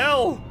 no, the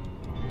bell.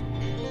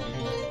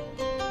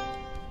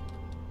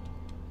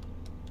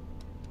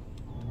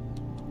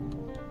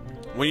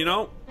 Well, you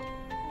know,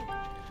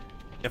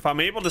 if I'm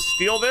able to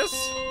steal this,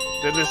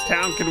 then this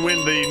town can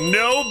win the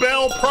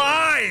Nobel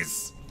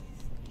Prize.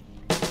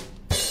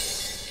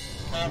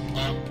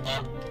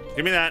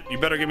 Give me that. You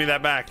better give me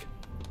that back.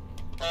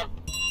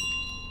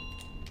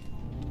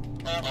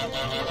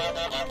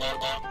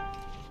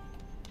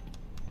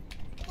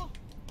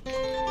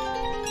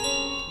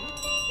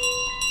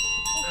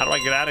 How do I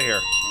get out of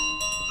here?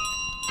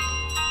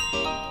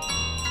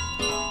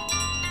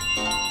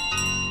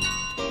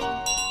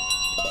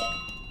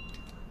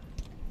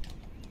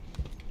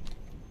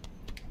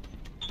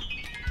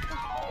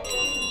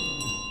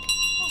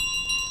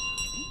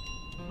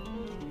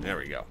 There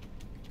we go.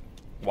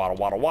 Waddle,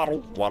 waddle, waddle,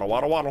 waddle,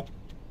 waddle, waddle.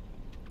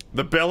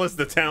 The bell is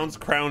the town's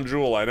crown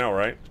jewel, I know,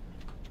 right?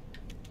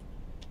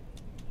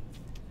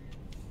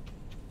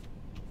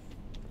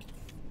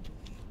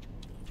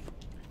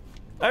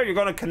 Oh, you're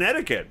going to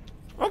Connecticut.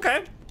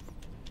 Okay.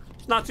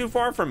 It's not too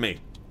far from me.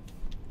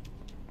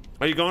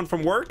 Are you going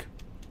from work?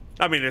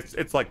 I mean,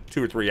 it's like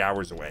 2 or 3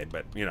 hours away,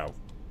 but, you know,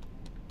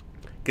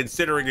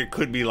 considering it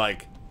could be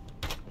like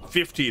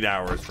 15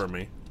 hours from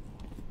me.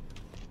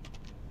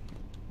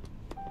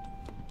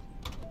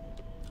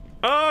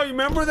 Oh, you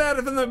remember that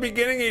from the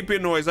beginning,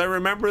 8-bit noise? I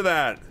remember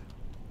that.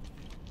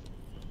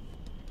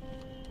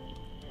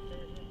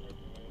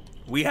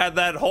 We had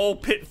that whole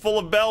pit full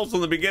of bells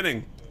in the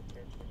beginning.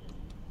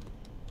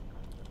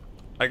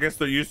 I guess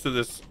they're used to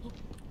this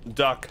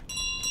duck,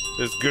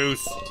 this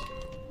goose,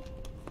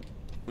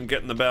 and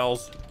getting the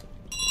bells.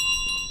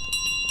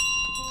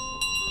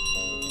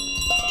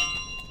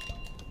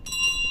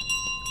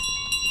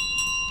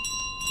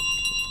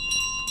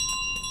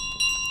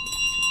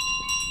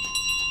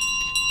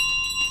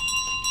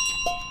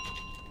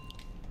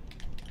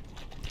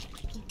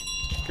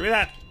 Give me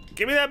that.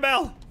 Give me that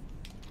bell.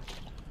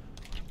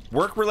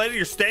 Work related,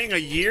 you're staying a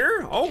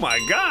year? Oh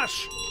my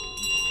gosh.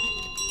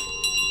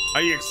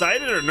 Are you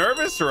excited or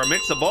nervous or a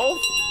mix of both?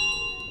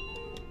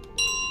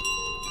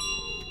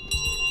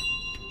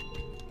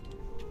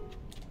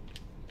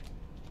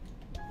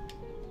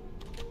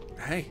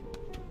 Hey,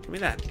 give me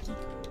that.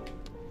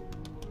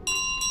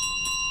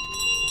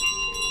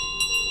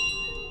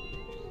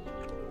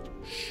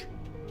 Shh.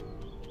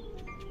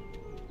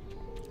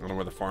 I don't know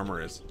where the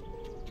farmer is.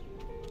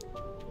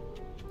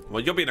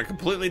 Well, you'll be in a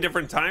completely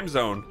different time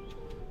zone.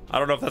 I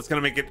don't know if that's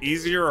going to make it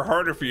easier or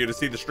harder for you to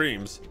see the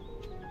streams.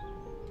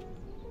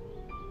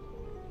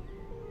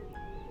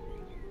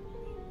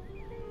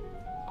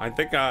 I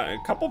think a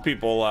couple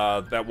people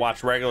that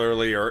watch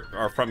regularly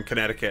are from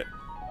Connecticut.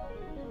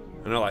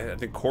 I know, I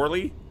think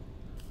Corley.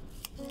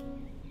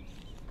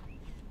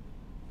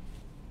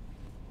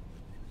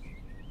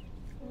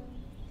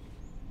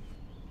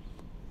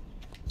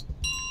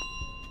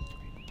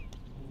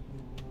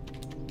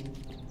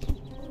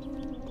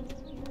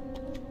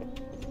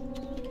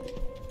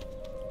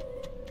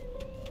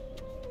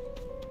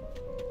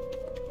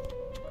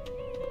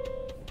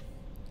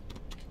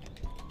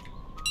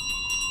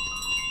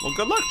 Well,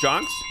 good luck,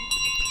 Jonks.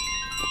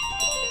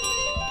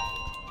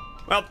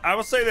 Well, I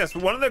will say this.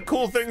 One of the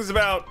cool things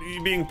about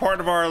you being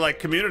part of our, like,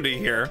 community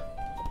here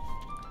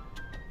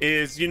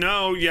is, you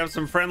know, you have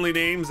some friendly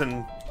names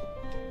and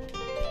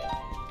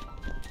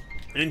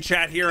in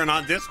chat here and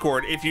on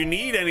Discord. If you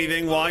need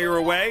anything while you're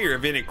away or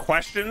if you have any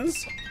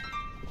questions,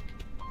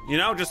 you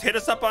know, just hit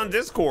us up on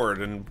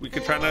Discord and we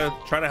can try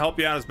to help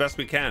you out as best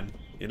we can,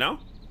 you know?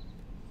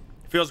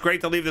 It feels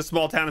great to leave this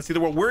small town and see the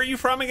world. Where are you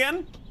from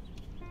again?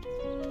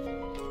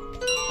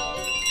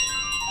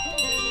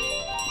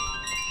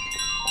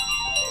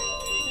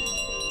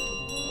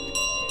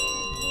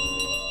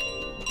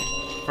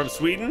 From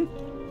Sweden?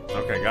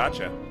 Okay,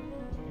 gotcha.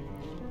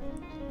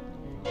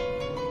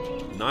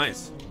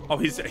 Nice. Oh,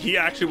 he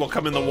actually will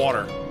come in the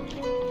water.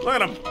 Look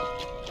at him.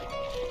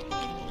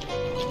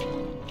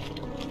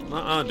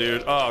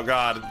 Dude. Oh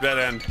god, dead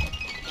end.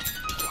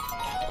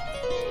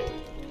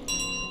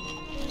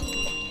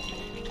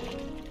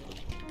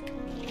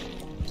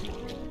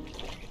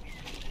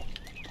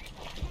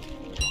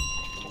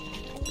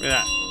 Look at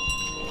that.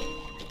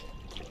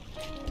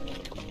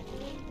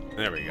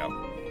 There we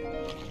go.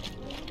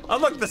 Oh,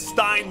 look, the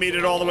Stein made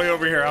it all the way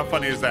over here. How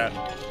funny is that?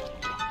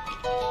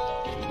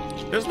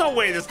 There's no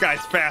way this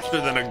guy's faster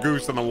than a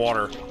goose in the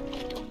water.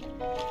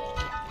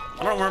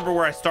 I don't remember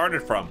where I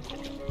started from.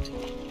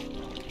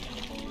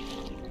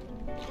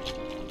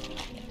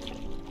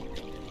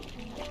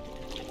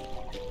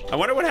 I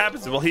wonder what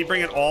happens. Will he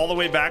bring it all the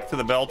way back to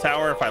the bell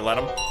tower if I let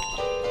him?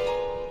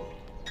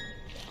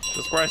 Is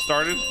this where I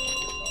started?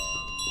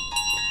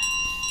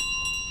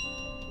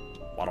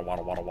 Waddle,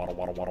 waddle, waddle, waddle,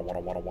 waddle, waddle,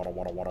 waddle, waddle,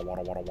 waddle, waddle, waddle,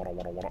 waddle, waddle, waddle,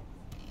 waddle, waddle.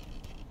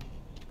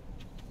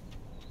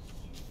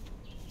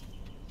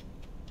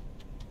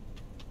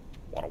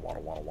 Waddle,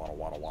 waddle, waddle,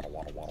 waddle, waddle, waddle,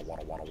 waddle, waddle,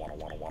 waddle, waddle, waddle,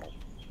 waddle, waddle.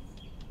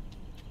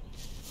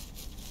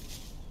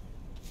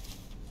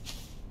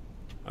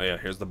 Oh yeah,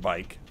 here's the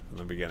bike in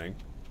the beginning.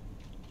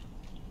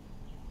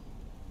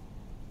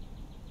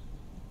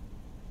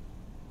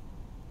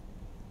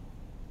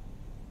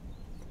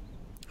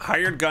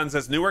 Hired Gun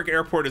says Newark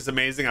Airport is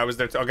amazing. I was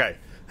there. Okay.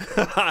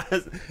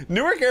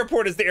 Newark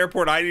Airport is the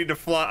airport I need to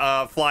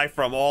fly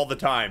from all the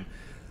time.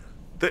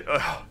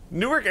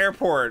 Newark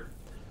Airport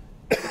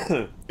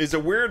is a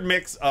weird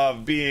mix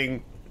of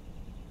being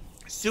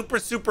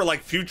super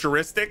like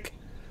futuristic,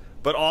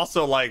 but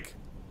also like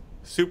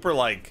super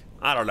like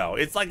I don't know.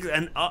 It's like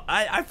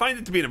I find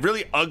it to be a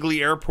really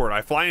ugly airport.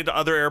 I fly into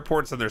other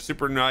airports and they're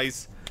super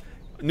nice.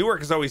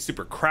 Newark is always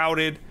super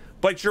crowded.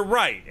 But you're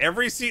right.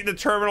 Every seat in the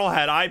terminal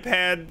had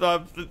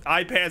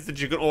iPads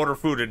that you could order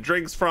food and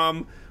drinks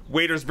from.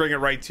 Waiters bring it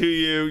right to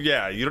you.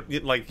 Yeah, you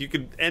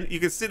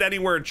could sit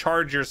anywhere and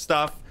charge your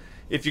stuff.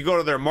 If you go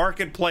to their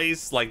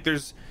marketplace, like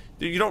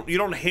you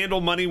don't handle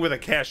money with a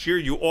cashier.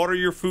 You order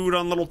your food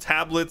on little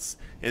tablets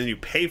and you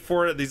pay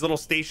for it at these little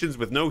stations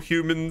with no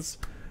humans.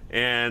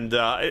 And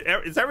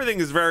everything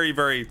is very,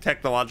 very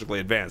technologically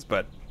advanced.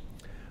 But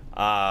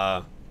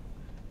yeah,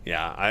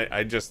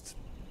 I just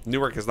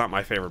Newark is not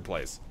my favorite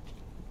place.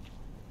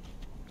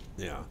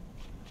 Yeah.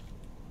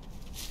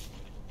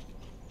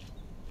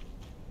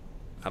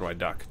 How do I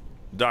duck?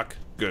 Duck,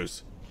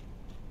 goose.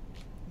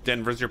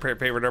 Denver's your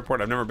favorite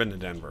airport? I've never been to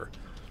Denver.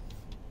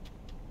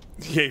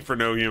 Yay for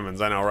no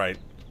humans. I know, right?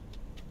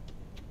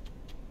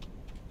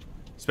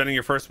 Spending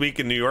your first week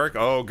in New York?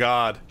 Oh,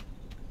 God.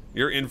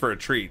 You're in for a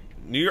treat.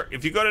 New York.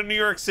 If you go to New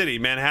York City,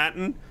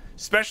 Manhattan,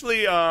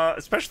 especially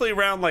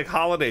around like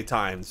holiday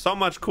time, so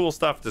much cool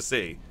stuff to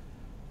see.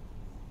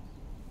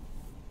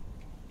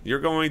 You're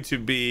going to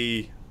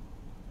be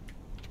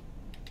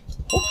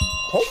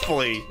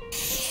hopefully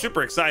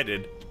super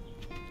excited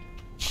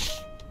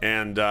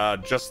and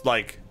just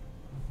like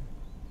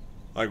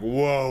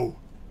whoa.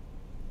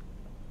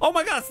 Oh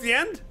my god, it's the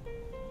end?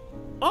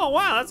 Oh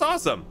wow, that's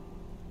awesome.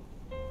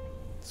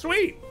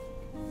 Sweet.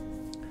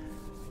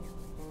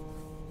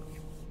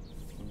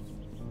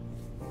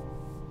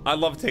 I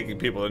love taking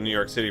people to New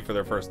York City for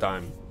their first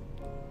time.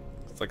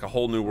 It's like a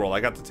whole new world. I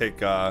got to take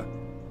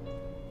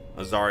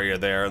Azaria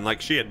there, and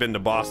like she had been to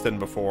Boston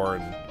before,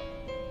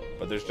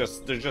 but there's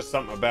just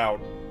something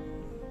about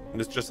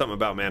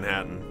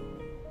Manhattan.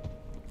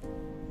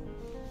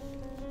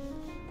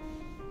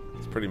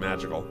 It's pretty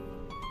magical.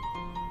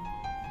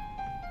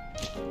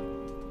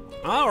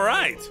 All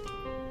right.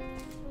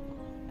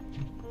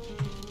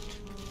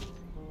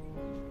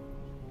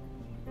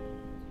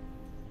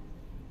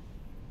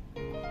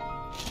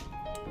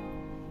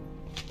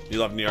 You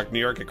love New York. New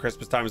York at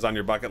Christmas time is on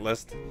your bucket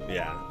list.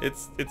 Yeah,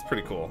 it's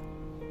pretty cool.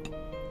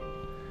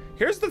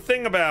 Here's the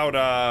thing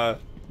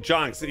about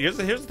John. Here's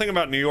the thing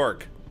about New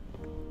York.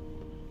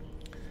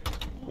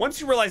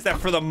 Once you realize that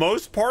for the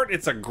most part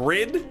it's a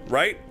grid,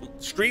 right?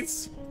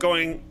 Streets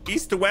going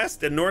east to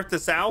west and north to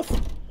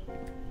south,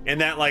 and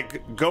that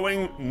like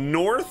going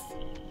north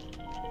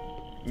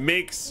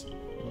makes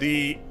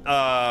the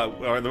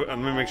let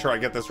me make sure I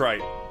get this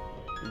right.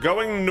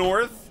 Going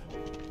north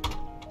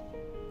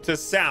to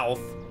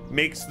south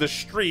makes the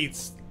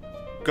streets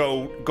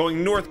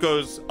going north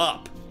goes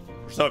up.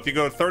 So if you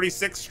go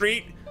 36th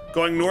Street,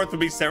 going north would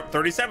be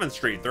 37th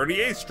Street,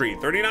 38th Street,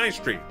 39th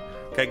Street.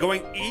 Okay,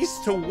 going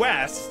east to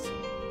west,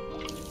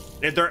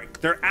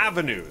 they're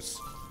avenues.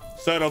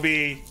 So it'll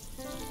be,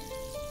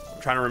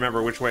 I'm trying to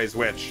remember which way is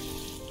which.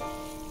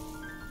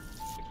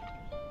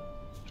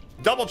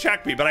 Double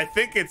check me, but I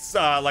think it's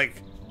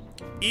like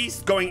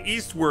going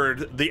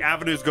eastward, the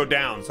avenues go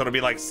down. So it'll be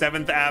like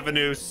 7th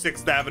Avenue,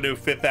 6th Avenue,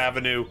 5th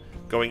Avenue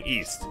going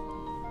east.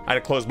 I had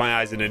to close my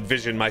eyes and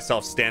envision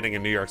myself standing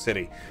in New York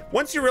City.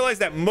 Once you realize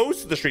that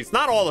most of the streets,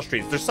 not all the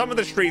streets, there's some of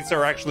the streets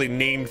are actually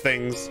named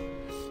things,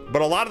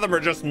 but a lot of them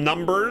are just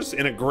numbers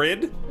in a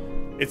grid.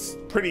 It's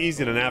pretty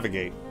easy to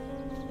navigate.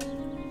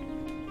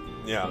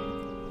 Yeah.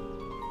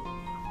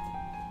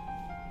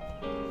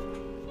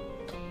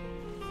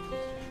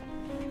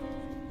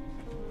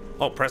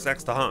 Oh, press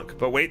X to honk.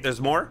 But wait,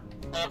 there's more?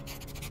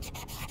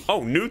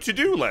 Oh, new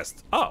to-do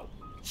list. Oh,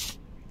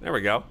 there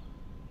we go.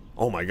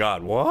 Oh my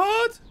god,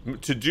 what?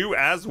 To do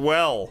as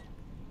well.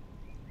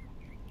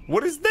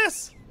 What is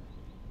this?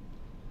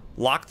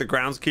 Lock the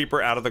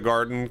groundskeeper out of the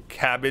garden.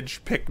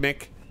 Cabbage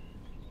picnic.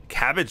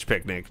 Cabbage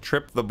picnic.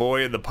 Trip the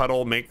boy in the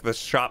puddle. Make the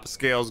shop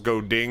scales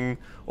go ding.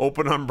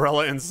 Open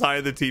umbrella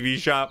inside the TV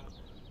shop.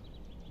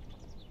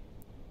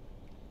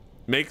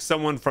 Make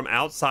someone from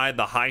outside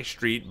the high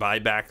street buy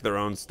back their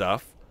own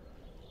stuff.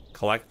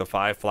 Collect the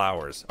 5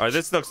 flowers. All right,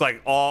 this looks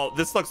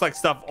like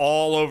stuff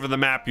all over the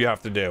map you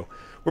have to do.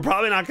 We're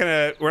probably not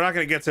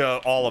gonna get to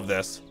all of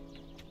this.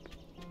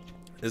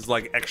 This is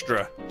like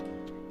extra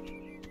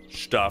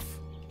stuff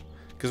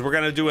because we're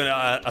gonna do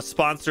a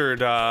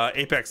sponsored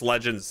Apex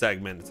Legends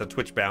segment. It's a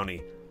Twitch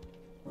bounty.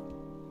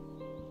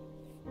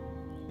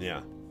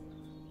 Yeah.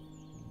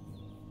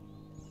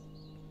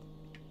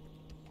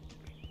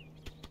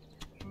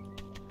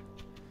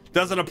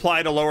 Doesn't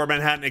apply to Lower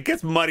Manhattan. It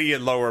gets muddy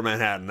in Lower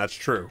Manhattan. That's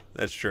true.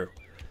 That's true.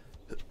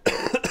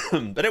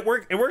 But it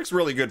works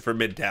really good for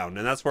Midtown,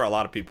 and that's where a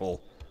lot of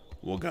people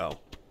will go.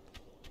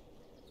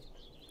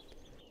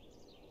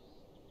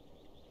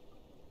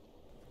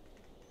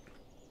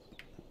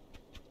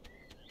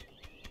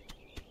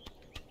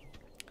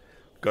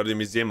 Go to the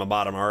Museum of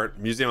Modern Art,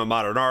 Museum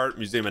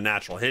of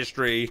Natural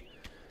History.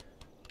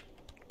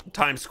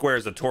 Times Square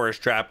is a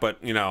tourist trap, but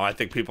you know, I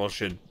think people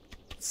should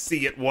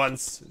see it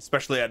once,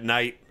 especially at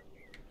night.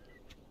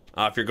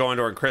 If you're going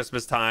during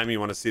Christmas time,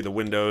 you want to see the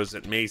windows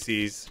at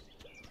Macy's.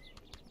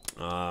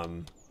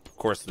 Of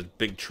course, the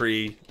big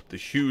tree, the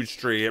huge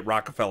tree at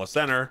Rockefeller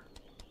Center.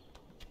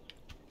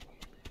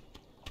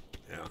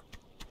 Yeah.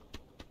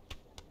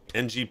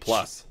 NG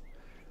plus.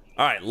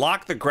 All right,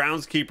 lock the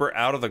groundskeeper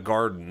out of the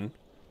garden.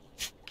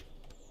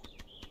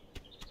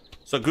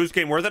 So Goose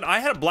Game worth it? I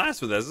had a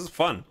blast with this. This is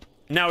fun.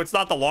 Now, it's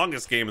not the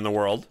longest game in the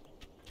world,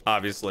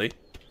 obviously.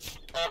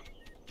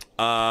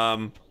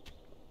 But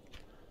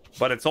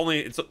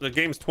the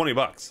game's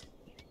 $20.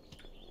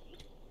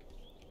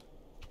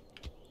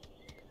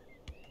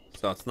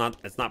 So it's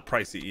not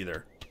pricey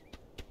either.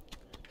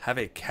 Have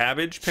a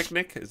cabbage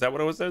picnic? Is that what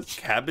it says?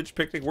 Cabbage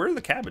picnic? Where are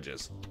the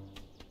cabbages?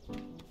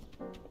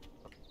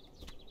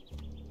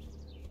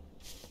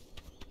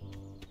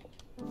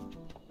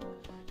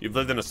 You've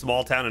lived in a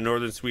small town in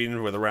northern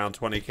Sweden with around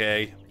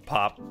 20k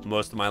pop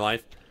most of my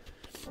life.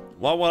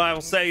 Well, what I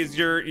will say is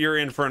you're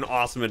in for an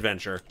awesome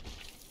adventure.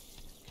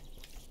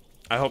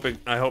 I hope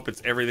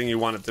it's everything you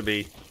want it to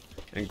be,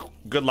 and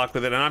good luck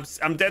with it. And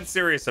I'm dead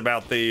serious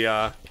about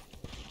the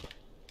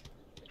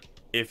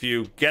if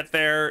you get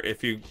there,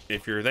 if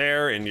you're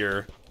there and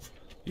you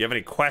have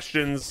any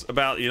questions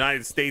about the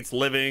United States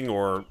living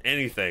or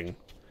anything,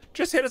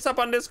 just hit us up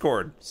on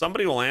Discord.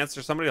 Somebody will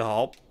answer. Somebody will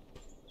help.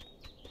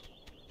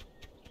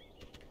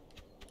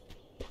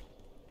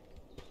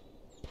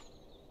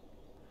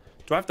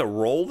 Do I have to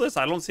roll this?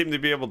 I don't seem to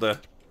be able to.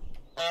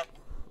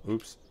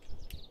 Oops.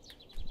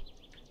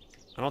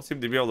 I don't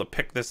seem to be able to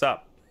pick this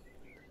up.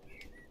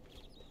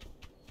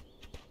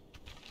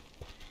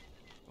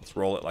 Let's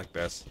roll it like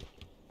this.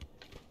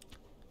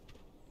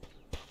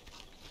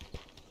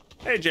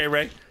 Hey,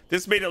 J-Ray.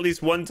 This made at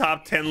least one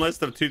top 10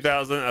 list of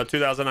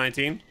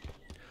 2019.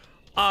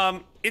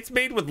 It's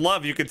made with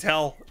love. You can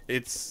tell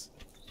it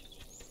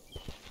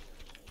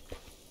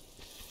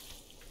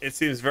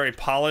seems very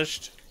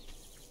polished.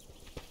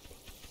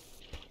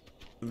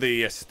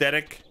 The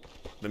aesthetic,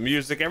 the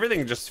music,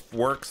 everything just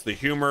works. The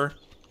humor,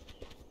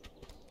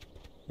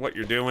 what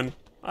you're doing.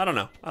 I don't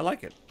know. I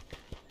like it.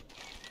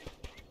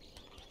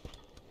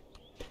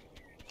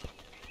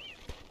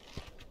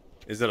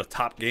 Is it a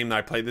top game that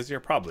I played this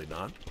year? Probably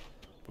not.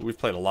 But we've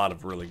played a lot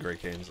of really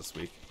great games this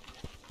week.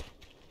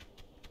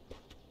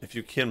 If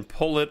you can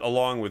pull it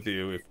along with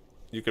you, if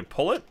you could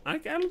pull it, I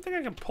don't think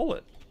I can pull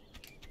it.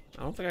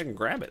 I don't think I can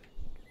grab it.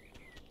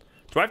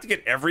 Do I have to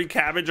get every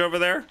cabbage over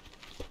there?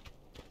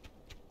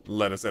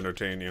 Let us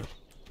entertain you.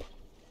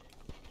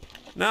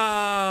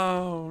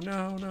 No,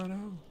 no, no,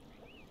 no.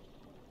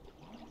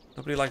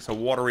 Nobody likes a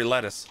watery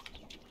lettuce.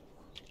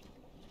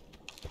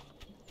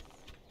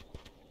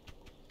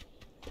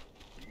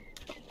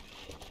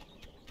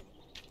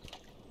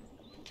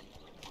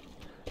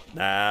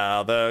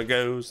 Now the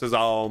goose is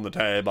on the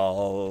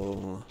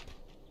table.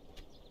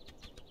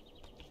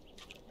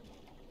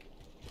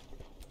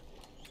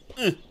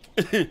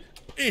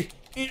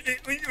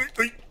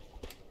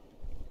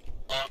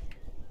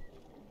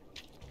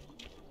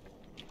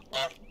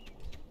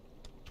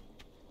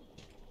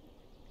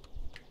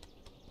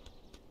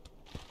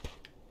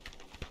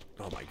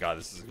 Oh my god,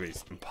 this is gonna be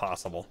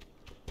impossible.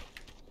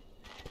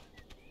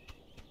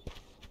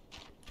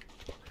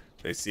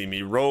 They see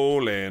me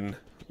rolling.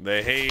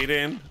 They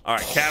hating. All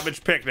right,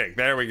 cabbage picnic.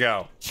 There we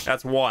go.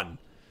 That's one.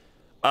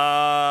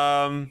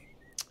 Lock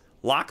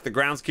the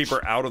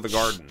groundskeeper out of the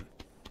garden.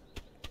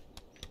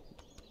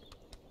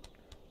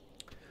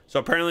 So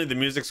apparently the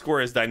music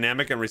score is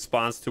dynamic in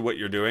response to what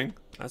you're doing.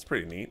 That's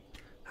pretty neat.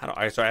 So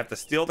I have to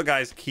steal the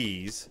guy's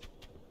keys.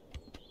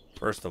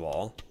 First of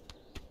all.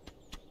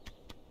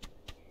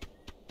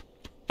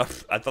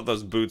 I thought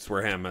those boots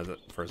were him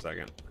for a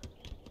second.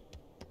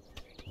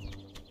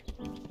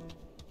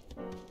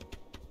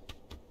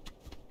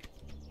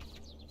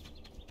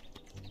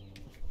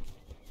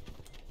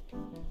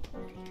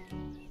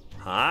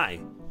 Hi.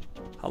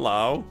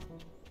 Hello.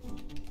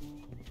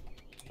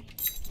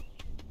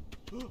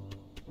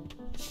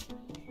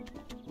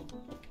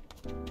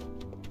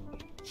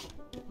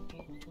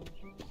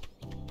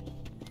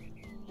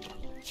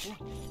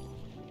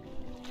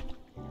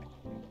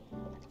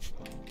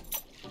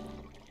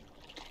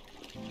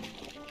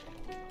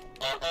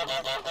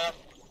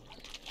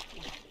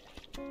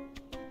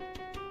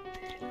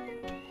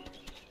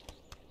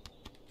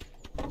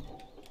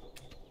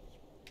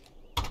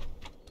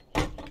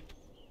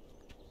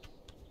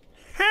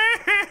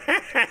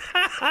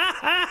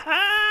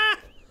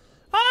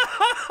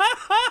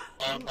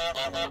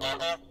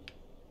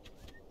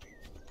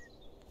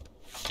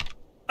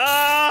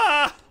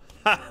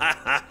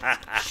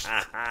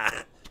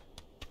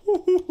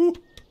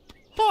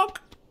 Honk.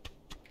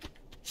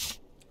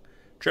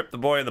 Trip the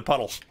boy in the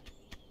puddle.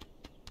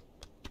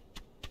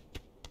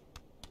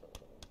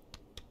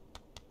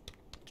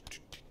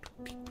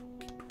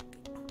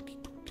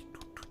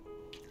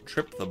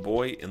 Trip the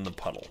boy in the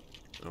puddle.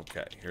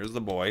 Okay, here's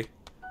the boy.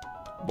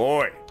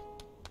 Boy.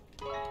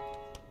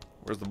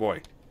 Where's the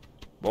boy?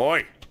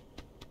 Boy.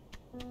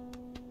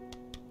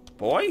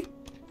 Boy?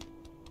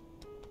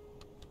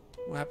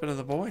 What happened to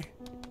the boy?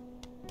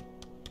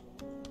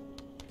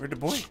 Where'd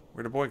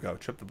the boy go?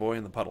 Trip the boy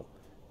in the puddle.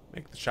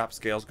 Make the shop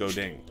scales go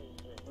ding.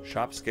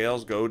 Shop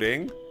scales go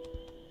ding.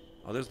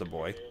 Oh, there's the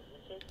boy.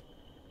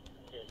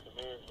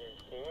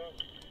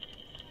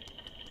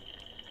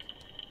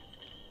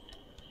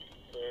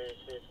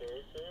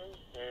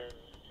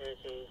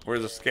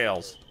 Where's the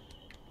scales?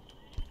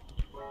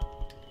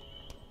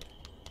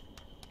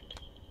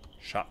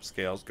 Shop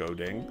scales, go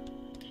ding.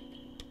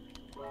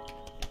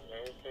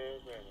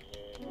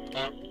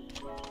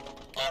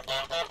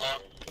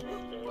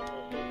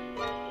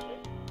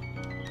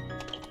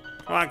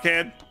 Come on,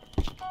 kid.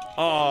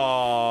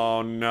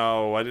 Oh,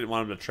 no. I didn't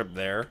want him to trip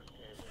there.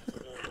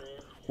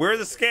 Where are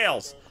the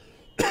scales?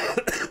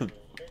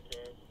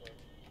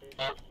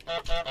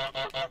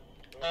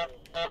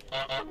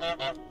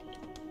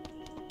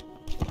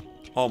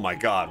 Oh, my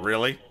God.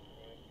 Really?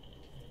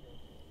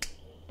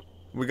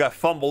 We got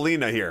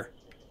Fumbleina here.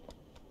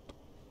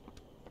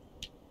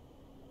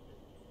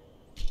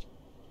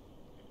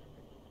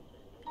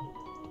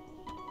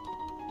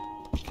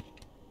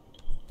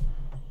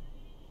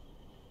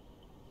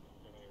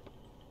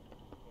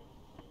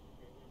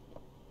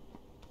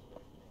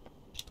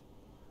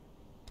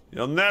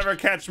 You'll never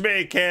catch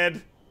me,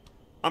 kid.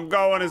 I'm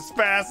going as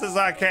fast as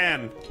I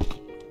can.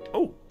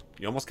 Oh,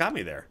 you almost got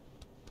me there.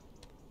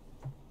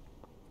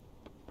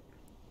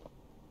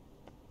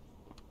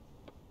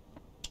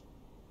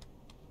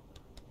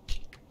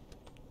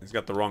 He's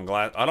got the wrong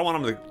glass. I don't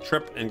want him to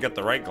trip and get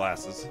the right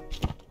glasses.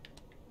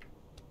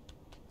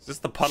 Is this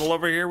the puddle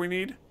over here we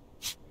need?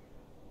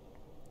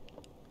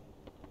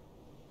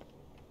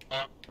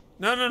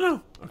 No, no,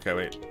 no. Okay,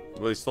 wait.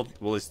 Will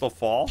he still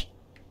fall?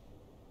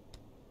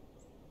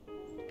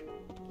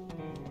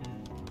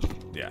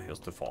 Yeah, he'll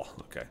still fall.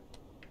 Okay.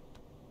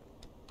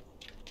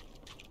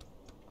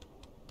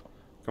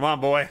 Come on,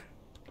 boy.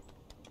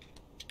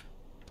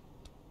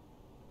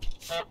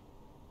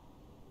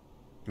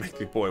 Make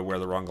the boy wear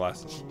the wrong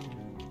glasses.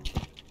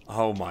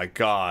 Oh my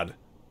God.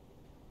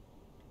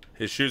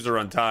 His shoes are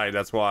untied,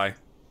 that's why.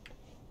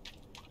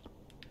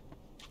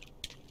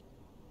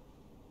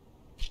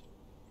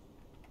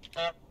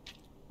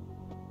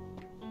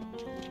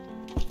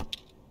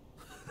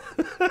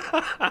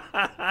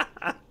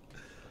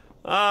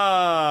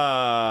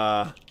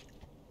 Ah.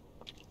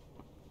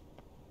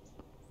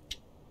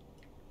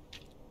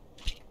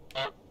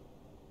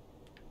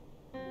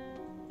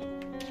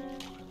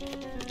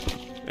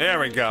 There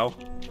we go.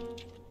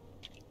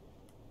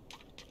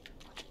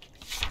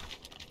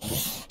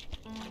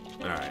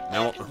 All right,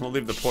 now we'll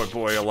leave the poor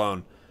boy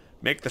alone.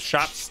 Make the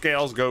shop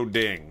scales go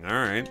ding. All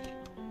right.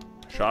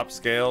 Shop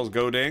scales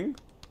go ding.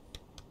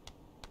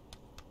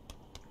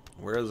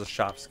 Where are the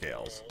shop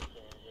scales?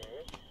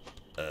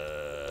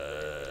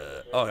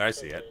 Oh, I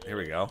see it. Here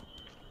we go.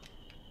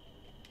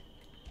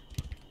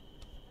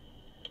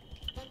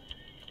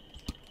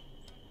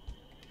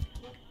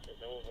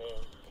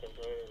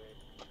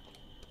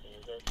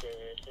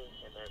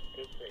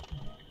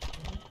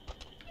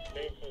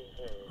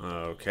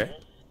 Okay.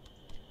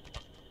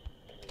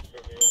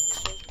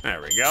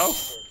 There we go.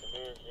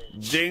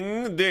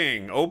 Ding,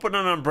 ding. Open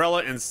an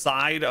umbrella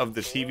inside of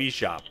the TV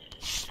shop.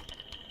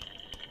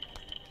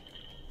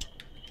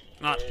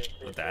 Not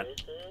that.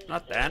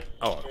 Not that.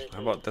 Oh,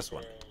 how about this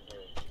one?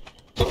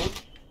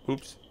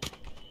 Oops.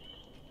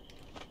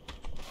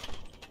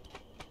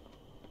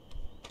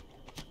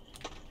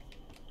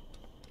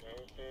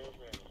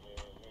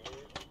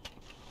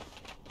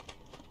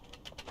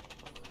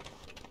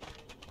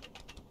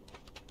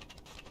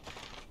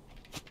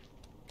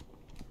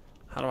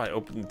 How do I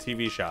open the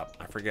TV shop?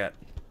 I forget.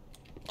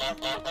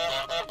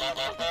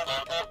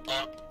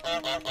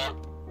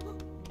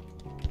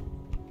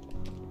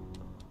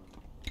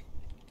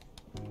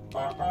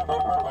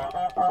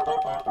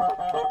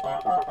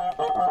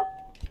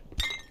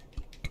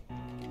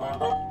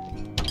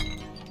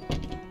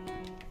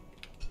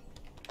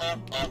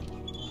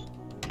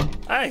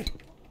 Hey,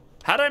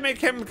 how did I make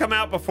him come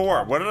out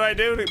before? What did I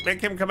do to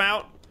make him come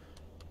out?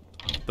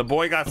 The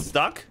boy got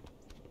stuck?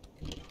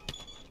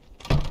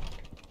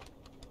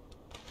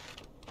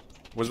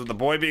 Was it the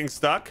boy being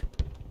stuck?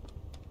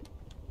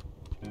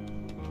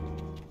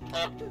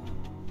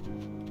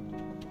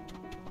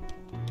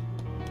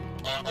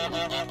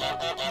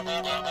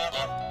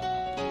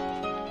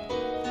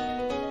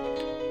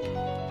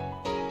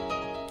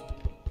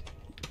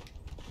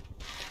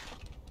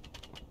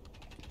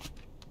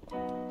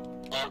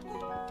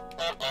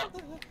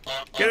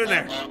 Get in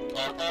there.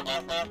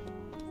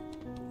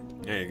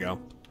 There you go.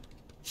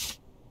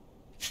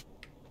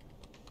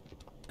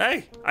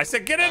 Hey, I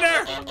said get in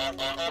there.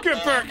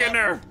 Get back in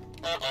there.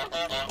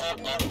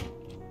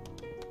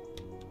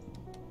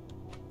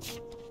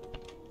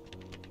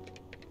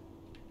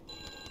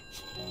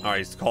 All right,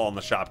 he's calling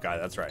the shop guy.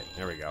 That's right.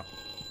 There we go.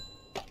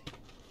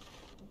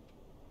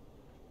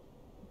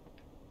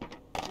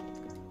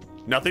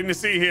 Nothing to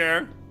see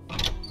here.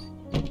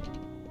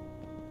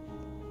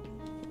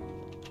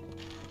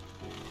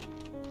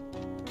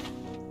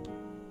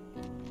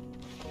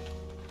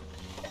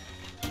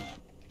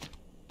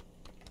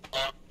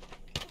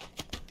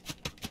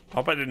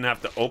 Hope I didn't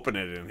have to open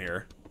it in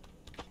here.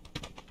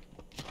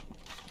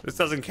 This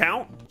doesn't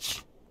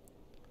count?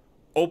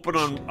 open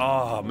on...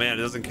 Oh, man,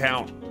 it doesn't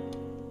count.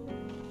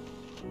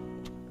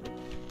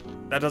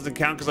 That doesn't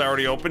count because I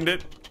already opened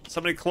it?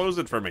 Somebody close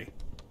it for me.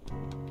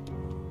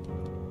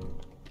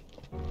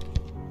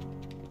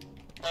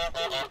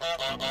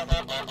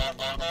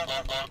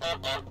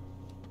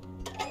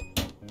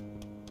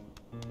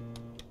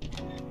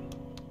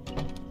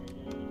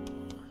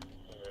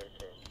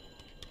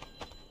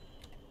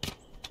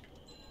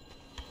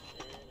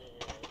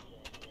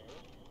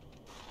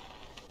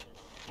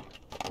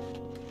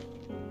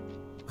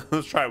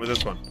 Let's try it with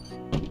this one.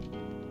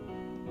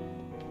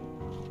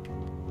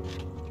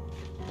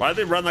 Why do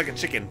they run like a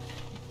chicken?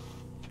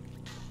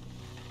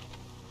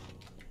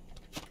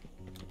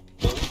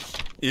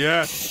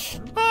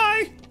 Yes.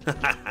 Hi.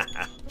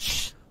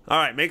 All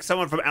right, make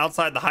someone from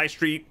outside the high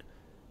street.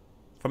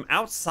 From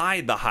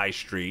outside the high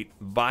street,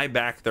 buy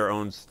back their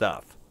own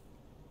stuff.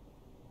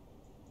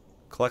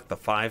 Collect the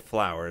 5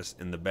 flowers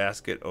in the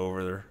basket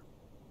over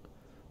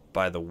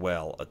by the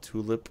well. A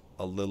tulip,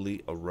 a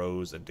lily, a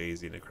rose, a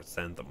daisy, and a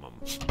chrysanthemum.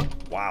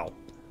 Wow.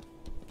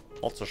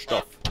 Lots of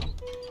stuff.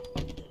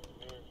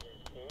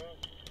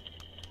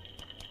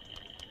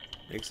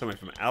 Make something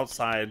from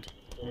outside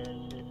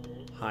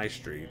High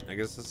Street. I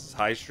guess this is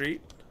High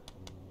Street.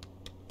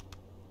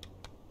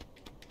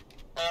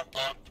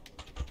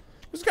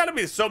 There's got to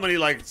be so many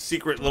like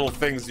secret little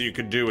things that you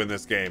could do in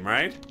this game,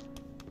 right?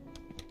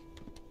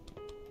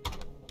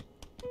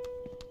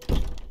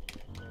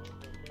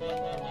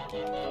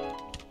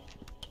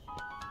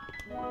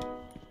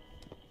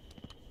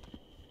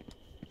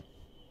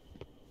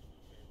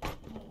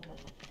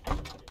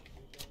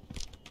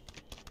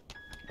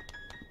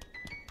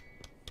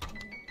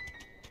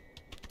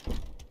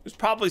 There's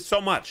probably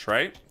so much,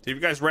 right? Have you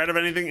guys read of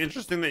anything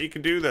interesting that you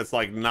can do that's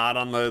like not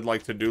on the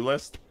like to-do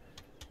list?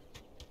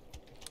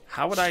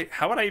 How would I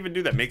even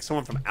do that? Make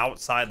someone from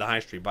outside the high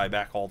street buy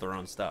back all their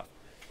own stuff.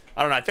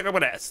 I don't know. I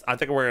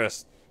think we're gonna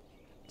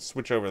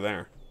switch over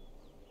there.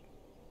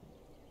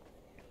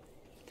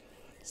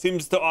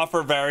 Seems to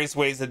offer various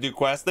ways to do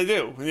quests. They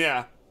do,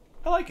 yeah.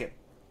 I like it.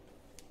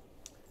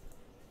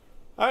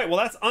 All right, well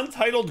that's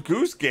Untitled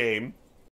Goose Game.